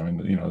much. I mean,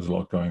 there's a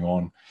lot going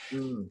on.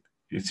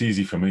 It's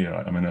easy for me.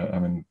 I'm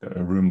in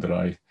a room that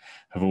I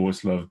have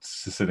always loved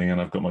sitting in.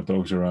 I've got my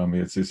dogs around me.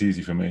 It's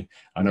easy for me.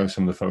 I know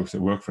some of the folks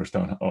that work for us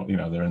don't.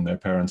 They're in their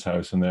parents'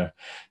 house and they're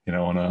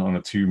on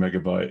a 2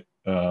 megabyte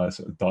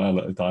sort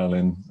of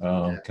dial-in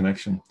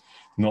connection.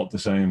 Not the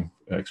same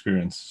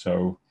experience.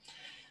 So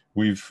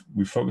we've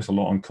focused a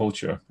lot on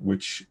culture,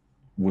 which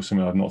was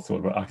something I've not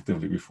thought about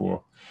actively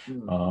before.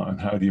 And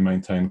how do you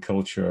maintain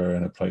culture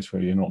in a place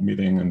where you're not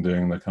meeting and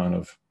doing the kind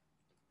of,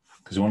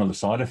 because one of the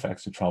side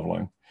effects of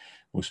traveling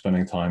was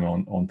spending time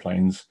on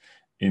planes,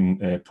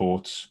 in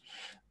airports,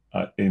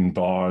 in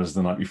bars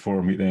the night before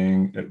a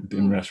meeting,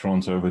 in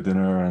restaurants over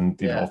dinner,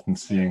 and often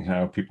seeing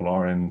how people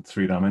are in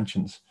 3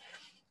 dimensions.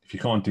 If you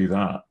can't do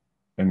that,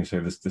 and you say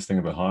this thing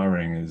about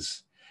hiring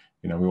is,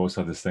 we always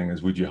had this thing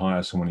is, would you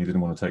hire someone you didn't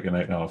want to take an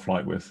 8-hour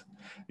flight with?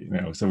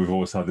 So we've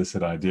always had this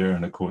idea,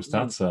 and of course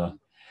that's an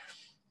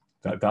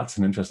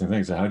interesting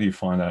thing. So how do you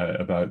find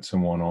out about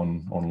someone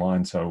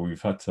online? So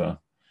we've had to,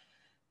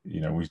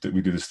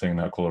 we do this thing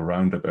now called a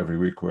roundup every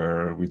week,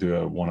 where we do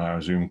a 1-hour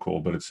Zoom call,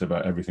 but it's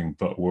about everything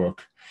but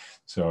work.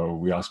 So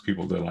we ask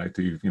people to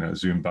do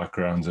Zoom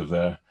backgrounds of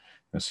their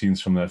scenes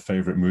from their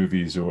favorite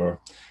movies, or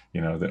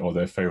or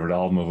their favorite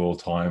album of all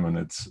time,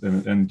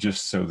 and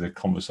just so the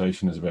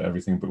conversation is about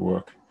everything but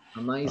work.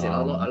 Amazing.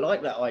 I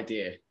like that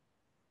idea.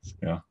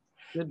 Yeah.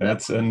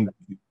 And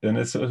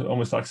it's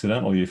almost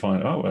accidental. You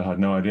find, I had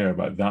no idea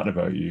about that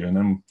about you. And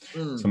then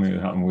something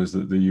that happened was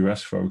that the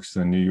US folks,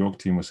 the New York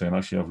team, was saying,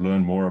 actually, I've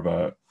learned more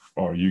about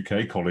our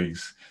UK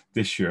colleagues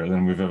this year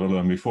than we've ever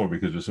learned before,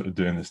 because we're sort of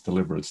doing this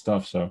deliberate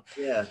stuff. So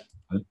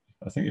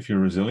I think if you're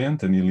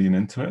resilient and you lean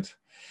into it,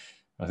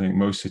 I think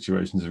most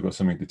situations have got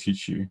something to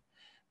teach you.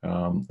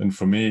 And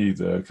for me,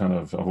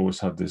 I've always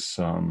had this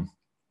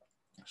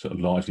sort of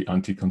largely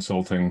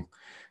anti-consulting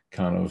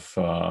kind of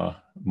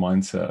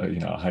mindset. You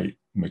know, I hate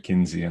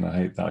McKinsey and I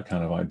hate that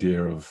kind of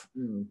idea of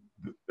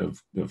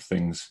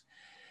things.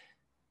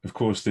 Of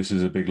course, this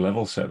is a big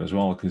level set as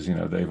well, because, you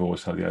know, they've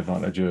always had the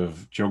advantage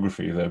of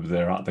geography.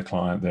 They're at the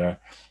client there.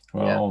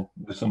 Well,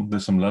 there's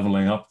some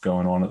leveling up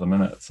going on at the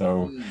minute.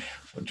 So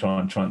we're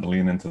trying to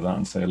lean into that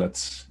and say,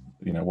 let's,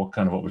 you know, what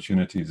kind of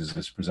opportunities does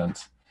this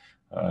present,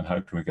 and how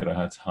can we get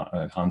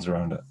our hands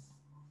around it?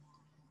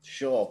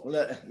 Sure.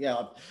 Well,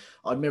 yeah,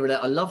 I mirror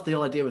that. I love the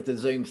idea of the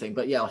Zoom thing,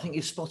 but yeah, I think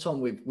you're spot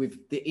on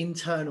with the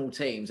internal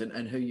teams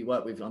and who you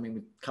work with. I mean,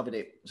 we covered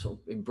it sort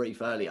of in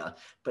brief earlier,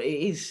 but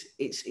it's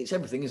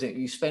everything, isn't it?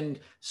 You spend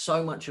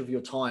so much of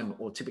your time,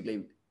 or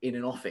typically in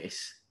an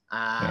office,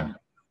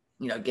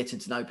 you know, getting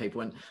to know people.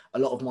 And a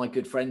lot of my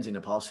good friends in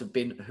the past have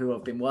been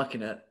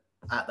working at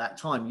that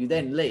time. You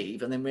then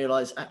leave and then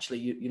realize actually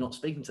you're not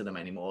speaking to them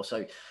anymore.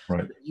 So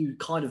you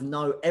kind of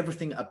know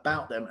everything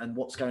about them and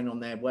what's going on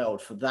in their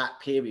world for that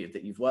period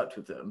that you've worked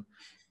with them.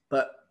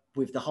 But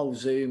with the whole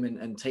Zoom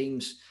and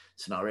Teams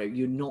scenario,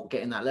 you're not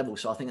getting that level.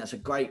 So I think that's a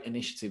great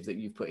initiative that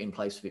you've put in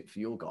place for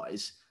your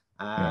guys.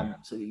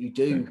 So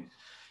that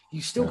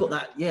you still got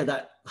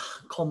that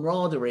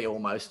camaraderie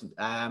almost.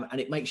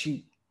 And it makes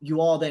you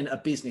are then a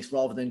business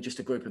rather than just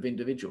a group of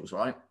individuals,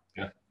 right?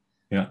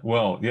 Yeah,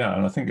 well, yeah,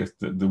 and I think it's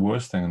the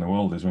worst thing in the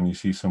world is when you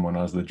see someone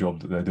as the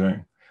job that they're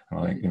doing. And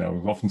I think, you know,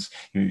 we've often,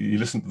 you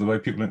listen to the way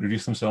people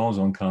introduce themselves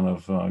on kind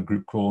of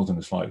group calls, and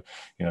it's like,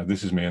 you know,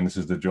 this is me and this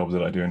is the job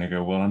that I do. And you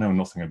go, well, I know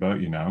nothing about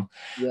you now,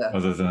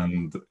 other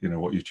than, you know,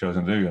 what you've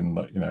chosen to do. And,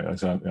 like, you know,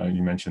 as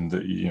you mentioned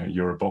that, you know,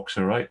 you're a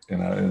boxer, right? You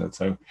know,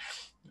 so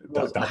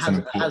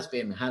has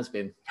been.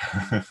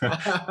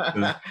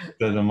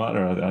 Doesn't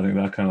matter. I think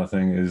that kind of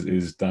thing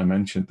is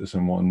dimension to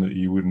someone that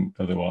you wouldn't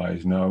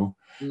otherwise know.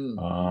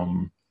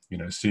 You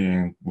know,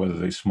 seeing whether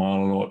they smile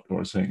a lot,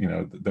 or seeing, you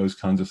know, those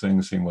kinds of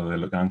things, seeing whether they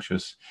look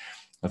anxious.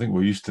 I think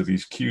we're used to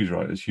these cues,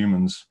 right, as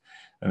humans,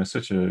 and it's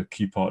such a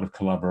key part of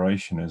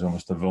collaboration is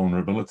almost the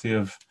vulnerability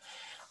of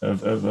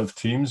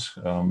teams.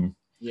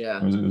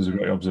 There's a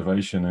great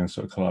observation in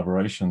sort of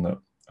collaboration that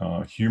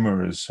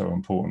humor is so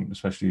important,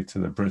 especially to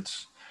the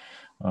Brits.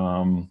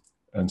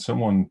 And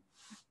someone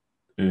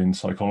in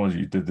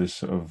psychology did this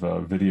sort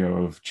of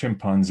video of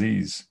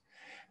chimpanzees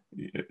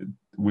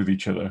with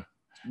each other.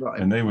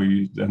 Right. And they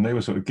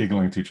were sort of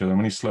giggling to each other. And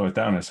when you slow it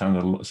down, it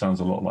sounds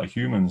a lot like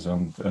humans.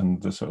 And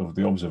the sort of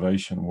the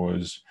observation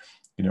was,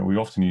 you know, we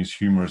often use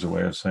humor as a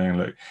way of saying,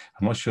 like,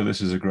 I'm not sure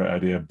this is a great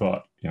idea,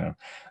 but, you know,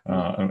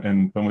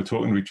 and when we're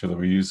talking to each other,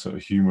 we use sort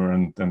of humor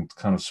and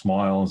kind of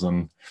smiles,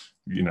 and,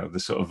 you know, the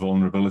sort of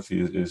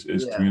vulnerability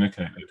is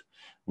communicated,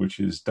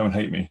 which is don't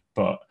hate me.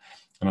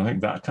 And I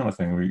think that kind of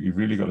thing, you've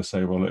really got to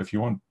say, well, if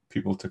you want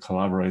people to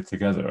collaborate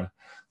together,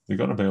 they've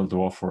got to be able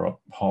to offer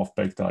up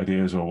half-baked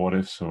ideas or what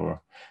ifs,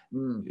 or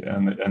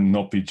and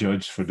not be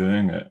judged for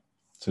doing it.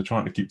 So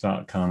trying to keep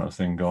that kind of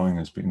thing going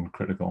has been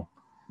critical.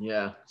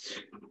 Yeah.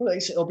 Well,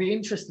 it'll be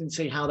interesting to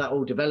see how that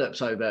all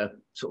develops over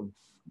sort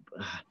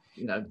of,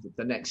 you know,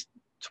 the next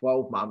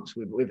 12 months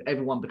with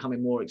everyone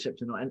becoming more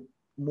accepting and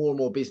more and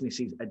more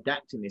businesses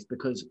adapting this,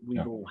 because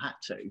we've all had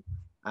to.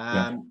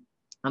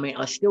 I mean,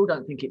 I still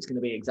don't think it's going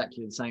to be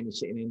exactly the same as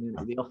sitting in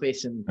the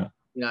office and,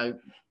 you know,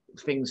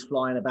 things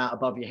flying about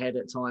above your head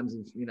at times,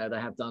 as, you know, they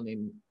have done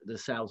in the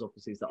sales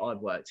offices that I've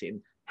worked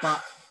in.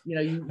 But, you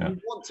know, you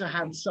want to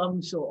have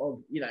some sort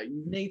of, you know,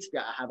 you need to be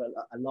able to have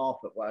a laugh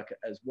at work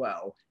as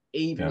well,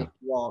 even if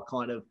you are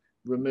kind of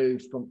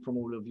removed from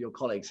all of your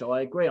colleagues. So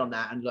I agree on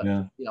that. And look,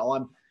 you know,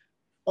 I'm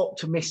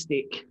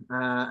optimistic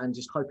and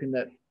just hoping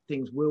that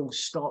things will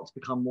start to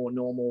become more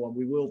normal and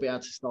we will be able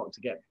to start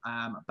to get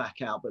back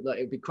out. But look,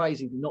 it'd be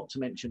crazy not to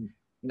mention,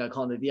 you know,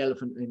 kind of the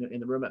elephant in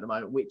the room at the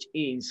moment, which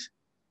is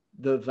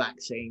the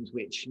vaccines,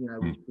 which, you know,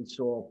 we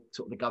saw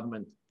sort of the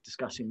government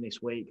discussing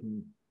this week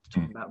and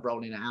talking about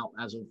rolling it out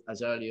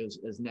as early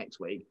as next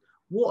week.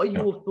 What are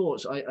your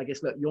thoughts? I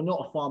guess, look, you're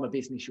not a pharma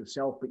business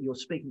yourself, but you're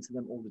speaking to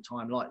them all the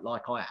time,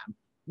 like I am.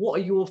 What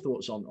are your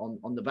thoughts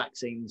on the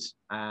vaccines?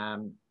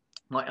 And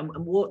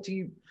what do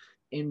you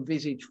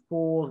envisage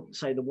for,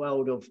 say, the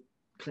world of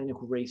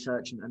clinical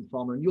research and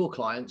pharma and your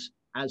clients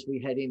as we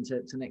head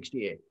into next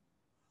year?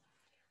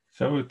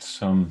 So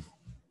it's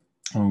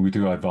we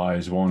do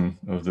advise one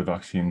of the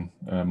vaccine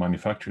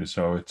manufacturers.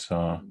 So it's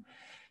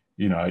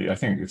you know, I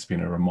think it's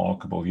been a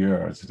remarkable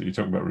year. You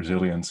talk about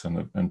resilience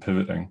and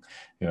pivoting.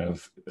 You know,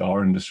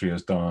 our industry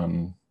has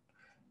done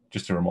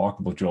just a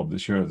remarkable job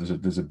this year.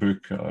 There's a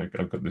book,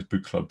 I've got this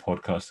book club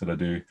podcast that I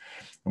do,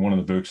 and one of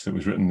the books that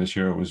was written this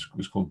year was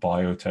called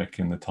Biotech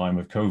in the Time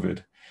of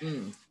COVID.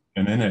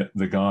 And in it,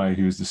 the guy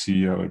who's the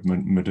CEO at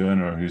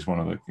Moderna, who's one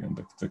of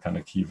the kind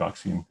of key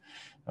vaccine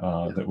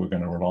that we're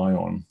going to rely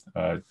on,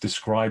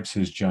 describes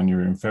his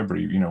January and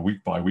February, you know,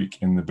 week by week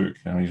in the book.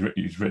 And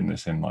he's written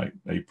this in like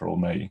April,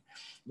 May.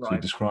 Right. So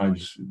he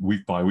describes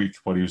week by week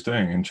what he was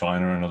doing in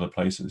China and other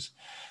places.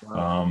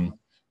 Wow.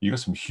 You got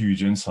some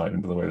huge insight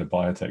into the way that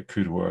biotech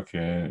could work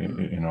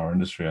in our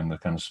industry and the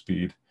kind of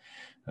speed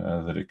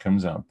that it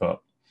comes at.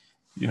 But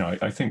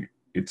I think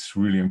it's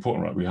really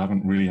important, right? We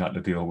haven't really had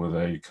to deal with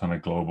a kind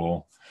of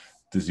global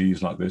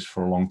disease like this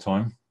for a long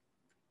time.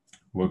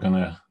 We're going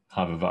to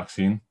have a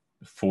vaccine,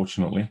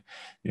 fortunately.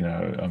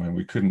 I mean,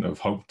 we couldn't have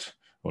hoped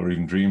or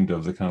even dreamed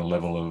of the kind of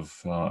level of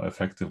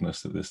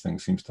effectiveness that this thing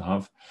seems to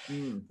have.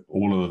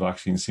 All of the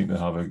vaccines seem to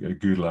have a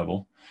good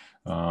level.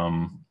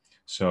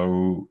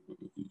 So,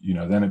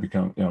 then it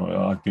becomes,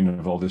 I've been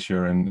involved this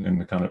year in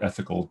the kind of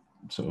ethical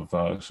sort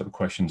of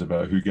questions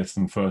about who gets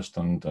them first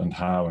and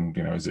how, and,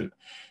 is it,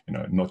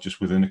 not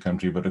just within the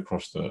country, but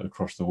across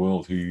the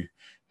world, who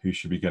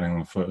should be getting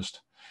them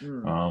first.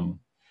 And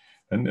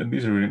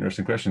these are really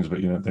interesting questions,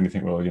 but, then you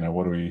think, well,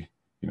 what do we,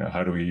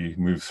 how do we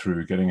move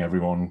through getting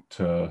everyone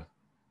to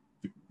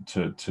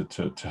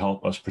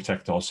help us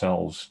protect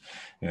ourselves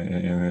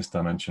in this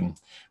dimension?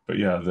 But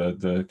yeah,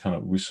 the kind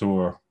of,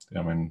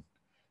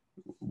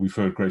 we've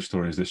heard great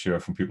stories this year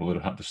from people that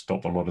have had to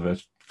stop a lot of their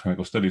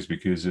clinical studies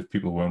because if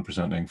people weren't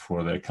presenting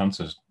for their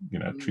cancer,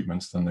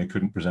 treatments, then they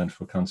couldn't present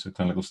for cancer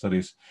clinical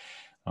studies.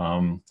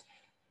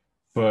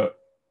 But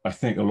I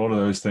think a lot of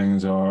those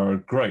things are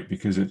great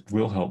because it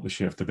will help the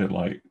shift, a bit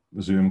like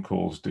Zoom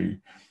calls do,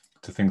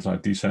 to things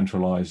like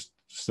decentralized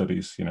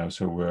studies,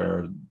 so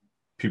where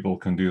people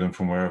can do them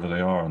from wherever they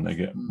are and they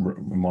get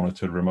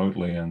monitored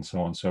remotely and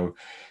so on. So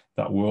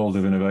that world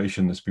of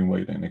innovation that's been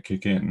waiting to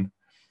kick in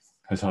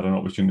has had an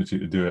opportunity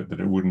to do it that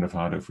it wouldn't have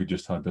had if we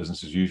just had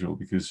business as usual,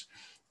 because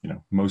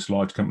most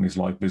large companies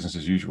like business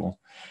as usual.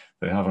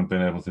 They haven't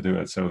been able to do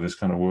it. So this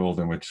kind of world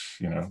in which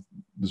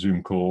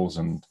Zoom calls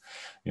and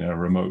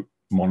remote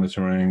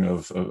monitoring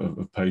of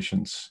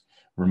patients,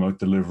 remote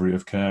delivery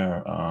of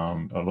care,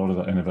 a lot of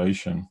that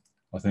innovation,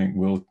 I think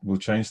will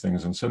change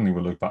things, and suddenly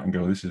we'll look back and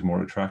go, this is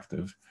more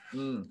attractive.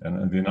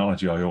 And the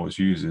analogy I always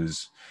use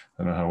is,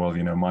 I don't know how well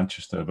you know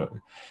Manchester, but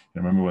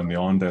remember when the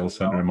Arndale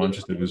Centre in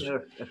Manchester was...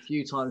 A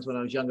few times when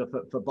I was younger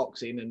for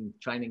boxing and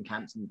training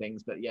camps and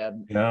things, but yeah.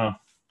 Yeah.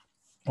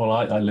 Well,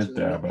 I lived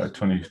there about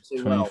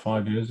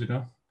 25 years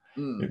ago.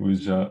 It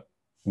was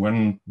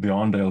when the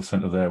Arndale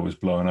Centre there was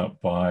blown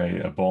up by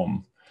a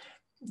bomb,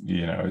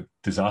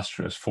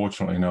 disastrous.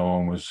 Fortunately, no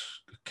one was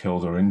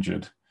killed or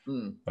injured.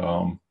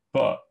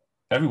 But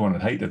everyone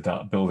had hated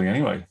that building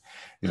anyway,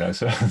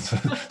 so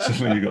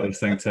suddenly you got this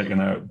thing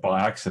taken out by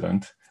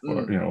accident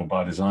or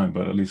by design,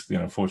 but at least,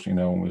 fortunately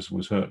no one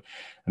was hurt.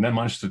 And then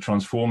Manchester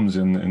transforms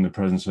in the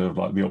presence of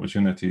like the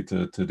opportunity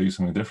to do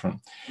something different.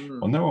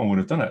 Well, no one would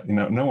have done it.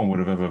 No one would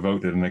have ever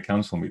voted in a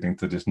council meeting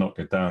to just knock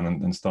it down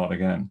and start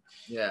again.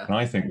 Yeah. And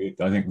I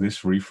think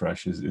this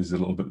refresh is a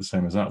little bit the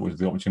same as that, with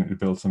the opportunity to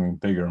build something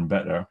bigger and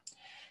better.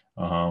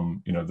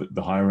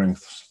 The hiring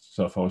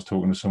stuff. I was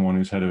talking to someone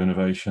who's head of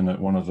innovation at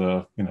one of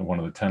the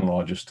 10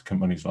 largest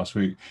companies last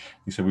week.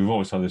 He said, we've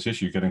always had this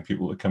issue getting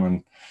people to come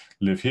and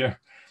live here.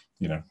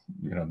 They're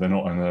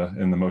not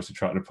in the most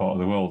attractive part of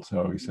the world.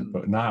 So he said,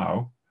 but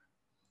now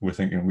we're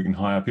thinking we can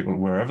hire people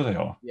wherever they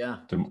are. Yeah.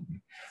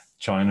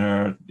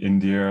 China,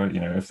 India,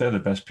 if they're the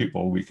best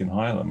people, we can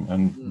hire them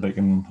and they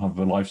can have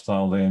the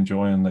lifestyle they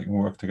enjoy and they can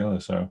work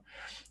together. So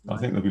I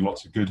think there'll be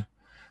lots of good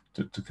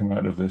to come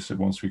out of this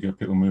once we get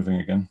people moving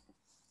again.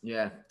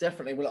 Yeah,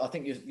 definitely. Well, I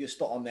think you're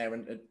spot on there,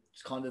 and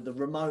it's kind of the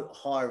remote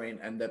hiring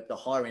and the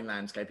hiring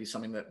landscape is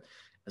something that,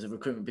 as a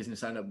recruitment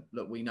business owner,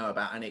 that we know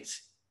about, and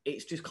it's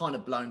just kind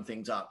of blown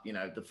things up.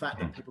 The fact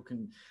that people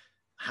can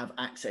have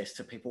access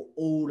to people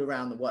all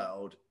around the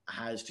world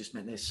has just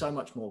meant there's so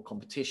much more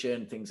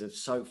competition. Things are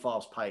so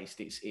fast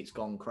paced. It's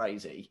gone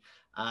crazy.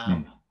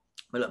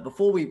 But look,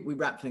 before we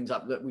wrap things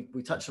up, look,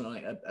 we touched on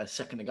it a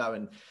second ago,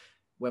 and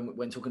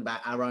when talking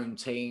about our own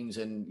teams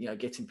and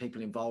getting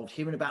people involved,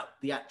 hearing about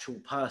the actual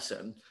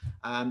person.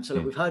 So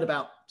look, we've heard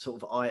about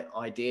sort of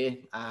idea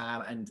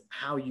and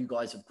how you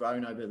guys have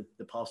grown over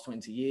the past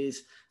 20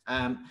 years.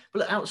 But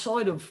look,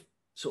 outside of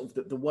sort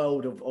of the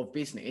world of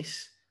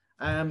business,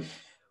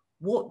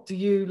 what do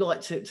you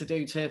like to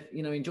do to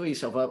enjoy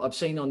yourself? I've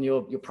seen on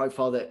your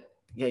profile that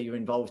you're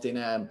involved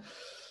in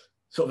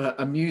sort of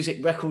a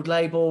music record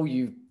label.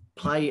 You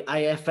play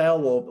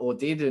AFL or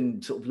did,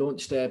 and sort of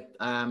launched a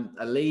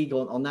league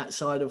on that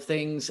side of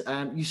things.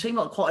 You seem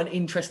like quite an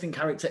interesting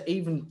character,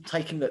 even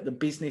taking the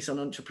business and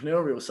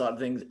entrepreneurial side of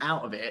things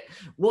out of it.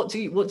 What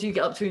do you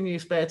get up to in your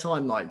spare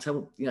time, Mike?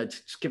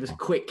 Just give us a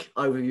quick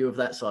overview of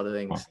that side of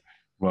things.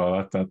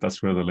 Well,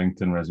 that's where the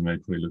LinkedIn resume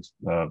probably looks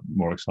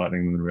more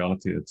exciting than the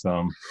reality. It's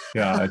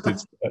I did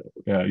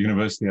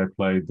university. I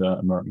played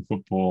American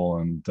football,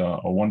 and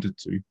I wanted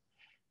to.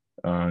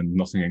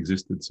 Nothing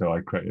existed, so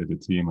I created a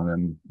team,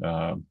 and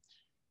then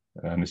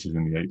and this is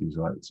in the 80s,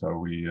 right? So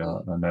we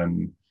and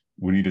then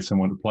we needed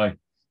someone to play,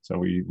 so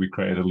we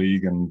created a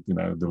league, and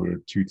there were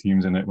 2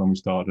 teams in it when we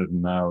started,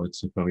 and now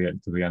it's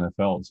affiliated to the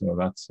NFL. So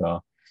that's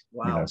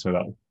wow.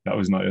 So that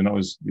was not, and that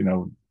was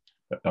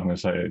I'm going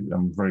to say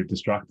I'm very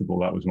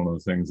distractible. That was one of the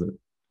things that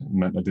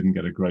meant I didn't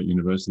get a great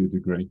university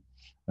degree.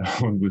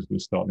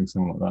 was starting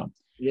something like that.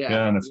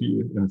 Yeah. And a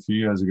few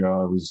years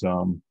ago, I was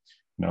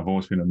I've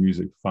always been a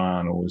music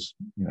fan, always,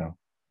 done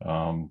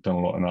a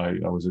lot. And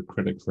I was a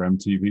critic for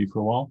MTV for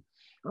a while.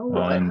 Oh,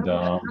 right. And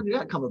how did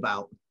that come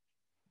about?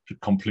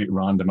 complete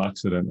random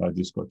accident. I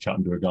just got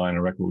chatting to a guy in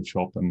a record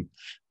shop, and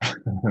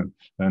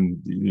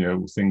and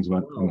things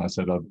went. Wow. And I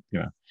said,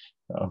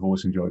 I've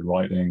always enjoyed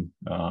writing,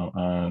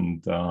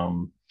 and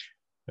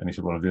he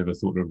said, well, have you ever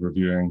thought of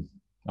reviewing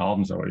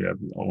albums? Oh, yeah,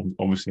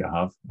 obviously I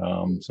have.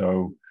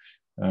 So,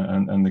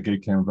 and the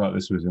gig came about.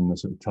 This was in the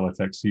sort of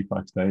teletext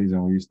CFAX days,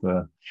 and we used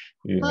to,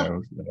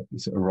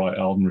 sort of write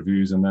album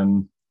reviews. And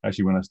then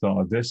actually, when I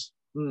started this,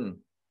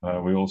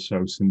 we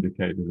also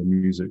syndicated a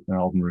music and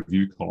album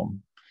review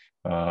column.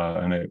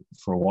 And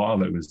for a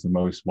while, it was the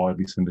most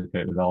widely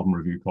syndicated album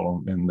review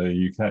column in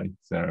the UK,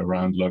 so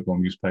around local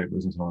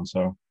newspapers and so on.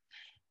 So,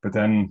 but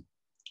then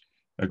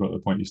I got to the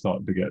point you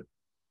started to get,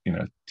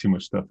 too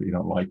much stuff that you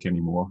don't like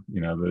anymore.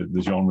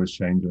 The genres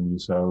change on you.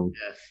 So,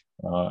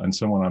 and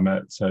someone I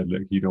met said,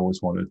 look, he'd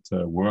always wanted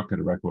to work at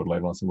a record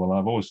label. I said, well,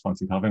 I've always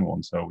fancied having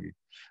one. So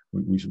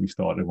we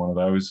started one of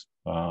those,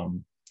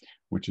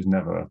 which has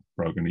never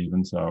broken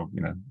even. So,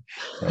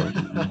 so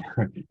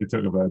it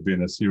took about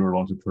being a serial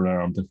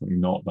entrepreneur. I'm definitely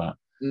not that.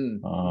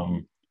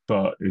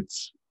 But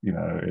it's,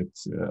 I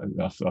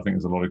think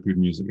there's a lot of good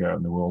music out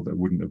in the world that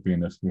wouldn't have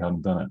been if we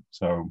hadn't done it.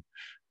 So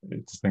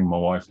it's the thing my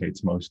wife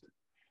hates most.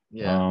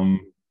 Yeah.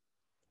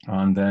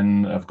 And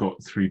then I've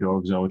got 3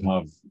 dogs. I would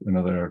have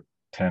another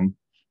 10.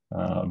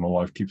 My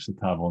wife keeps the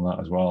tab on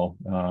that as well.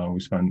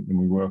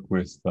 We work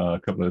with a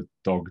couple of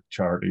dog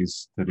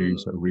charities to do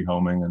sort of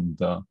rehoming and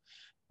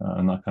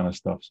that kind of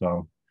stuff.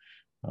 So,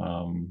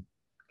 so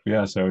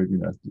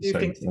few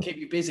things to keep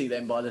you busy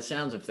then, by the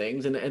sounds of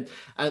things. And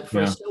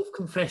for a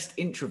self-confessed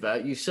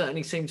introvert, you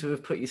certainly seem to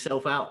have put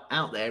yourself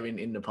out there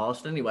in the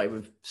past. Anyway,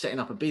 with setting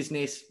up a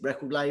business,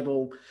 record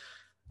label,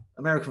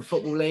 American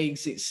football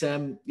leagues. It's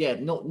not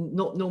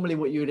normally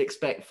what you would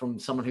expect from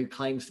someone who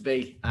claims to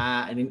be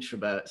an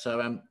introvert.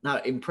 So no,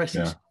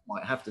 impressive, I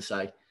might have to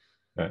say.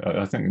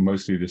 I think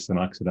mostly just an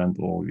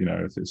accidental.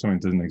 If something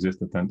doesn't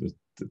exist, I tend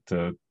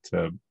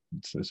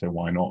to say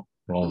why not,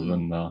 rather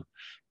than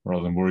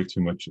worry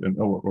too much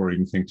or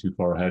even think too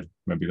far ahead.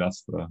 Maybe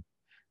that's the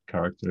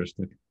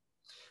characteristic.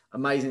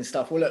 Amazing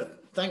stuff. Well,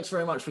 look, thanks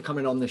very much for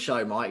coming on the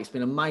show, Mike. It's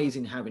been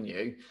amazing having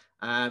you.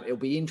 It'll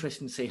be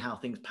interesting to see how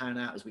things pan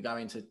out as we go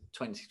into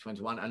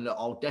 2021. And look,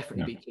 I'll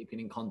definitely be keeping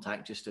in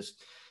contact just to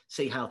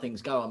see how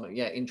things go. I'm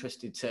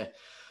interested to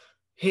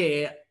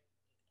hear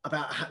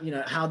about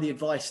how the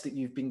advice that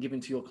you've been given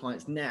to your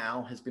clients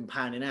now has been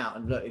panning out.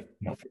 And look,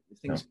 if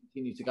things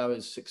continue to go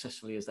as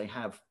successfully as they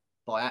have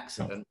by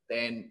accident,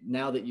 then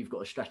now that you've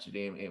got a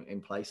strategy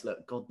in place,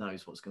 look, God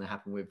knows what's going to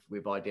happen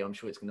with ID. I'm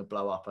sure it's going to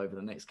blow up over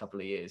the next couple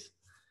of years.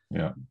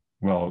 Yeah.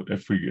 Well,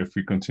 if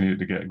we continue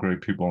to get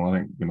great people, I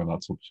think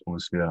that's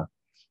obviously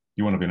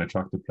you want to be an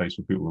attractive place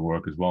for people to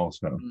work as well.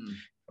 So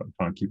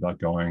try and keep that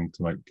going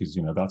because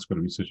that's going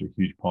to be such a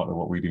huge part of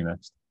what we do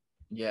next.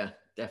 Yeah,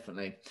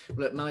 definitely.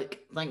 Look,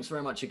 Mike, thanks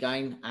very much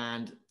again,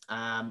 and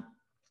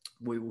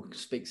we will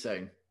speak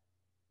soon.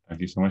 Thank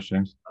you so much,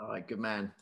 James. All right, good man.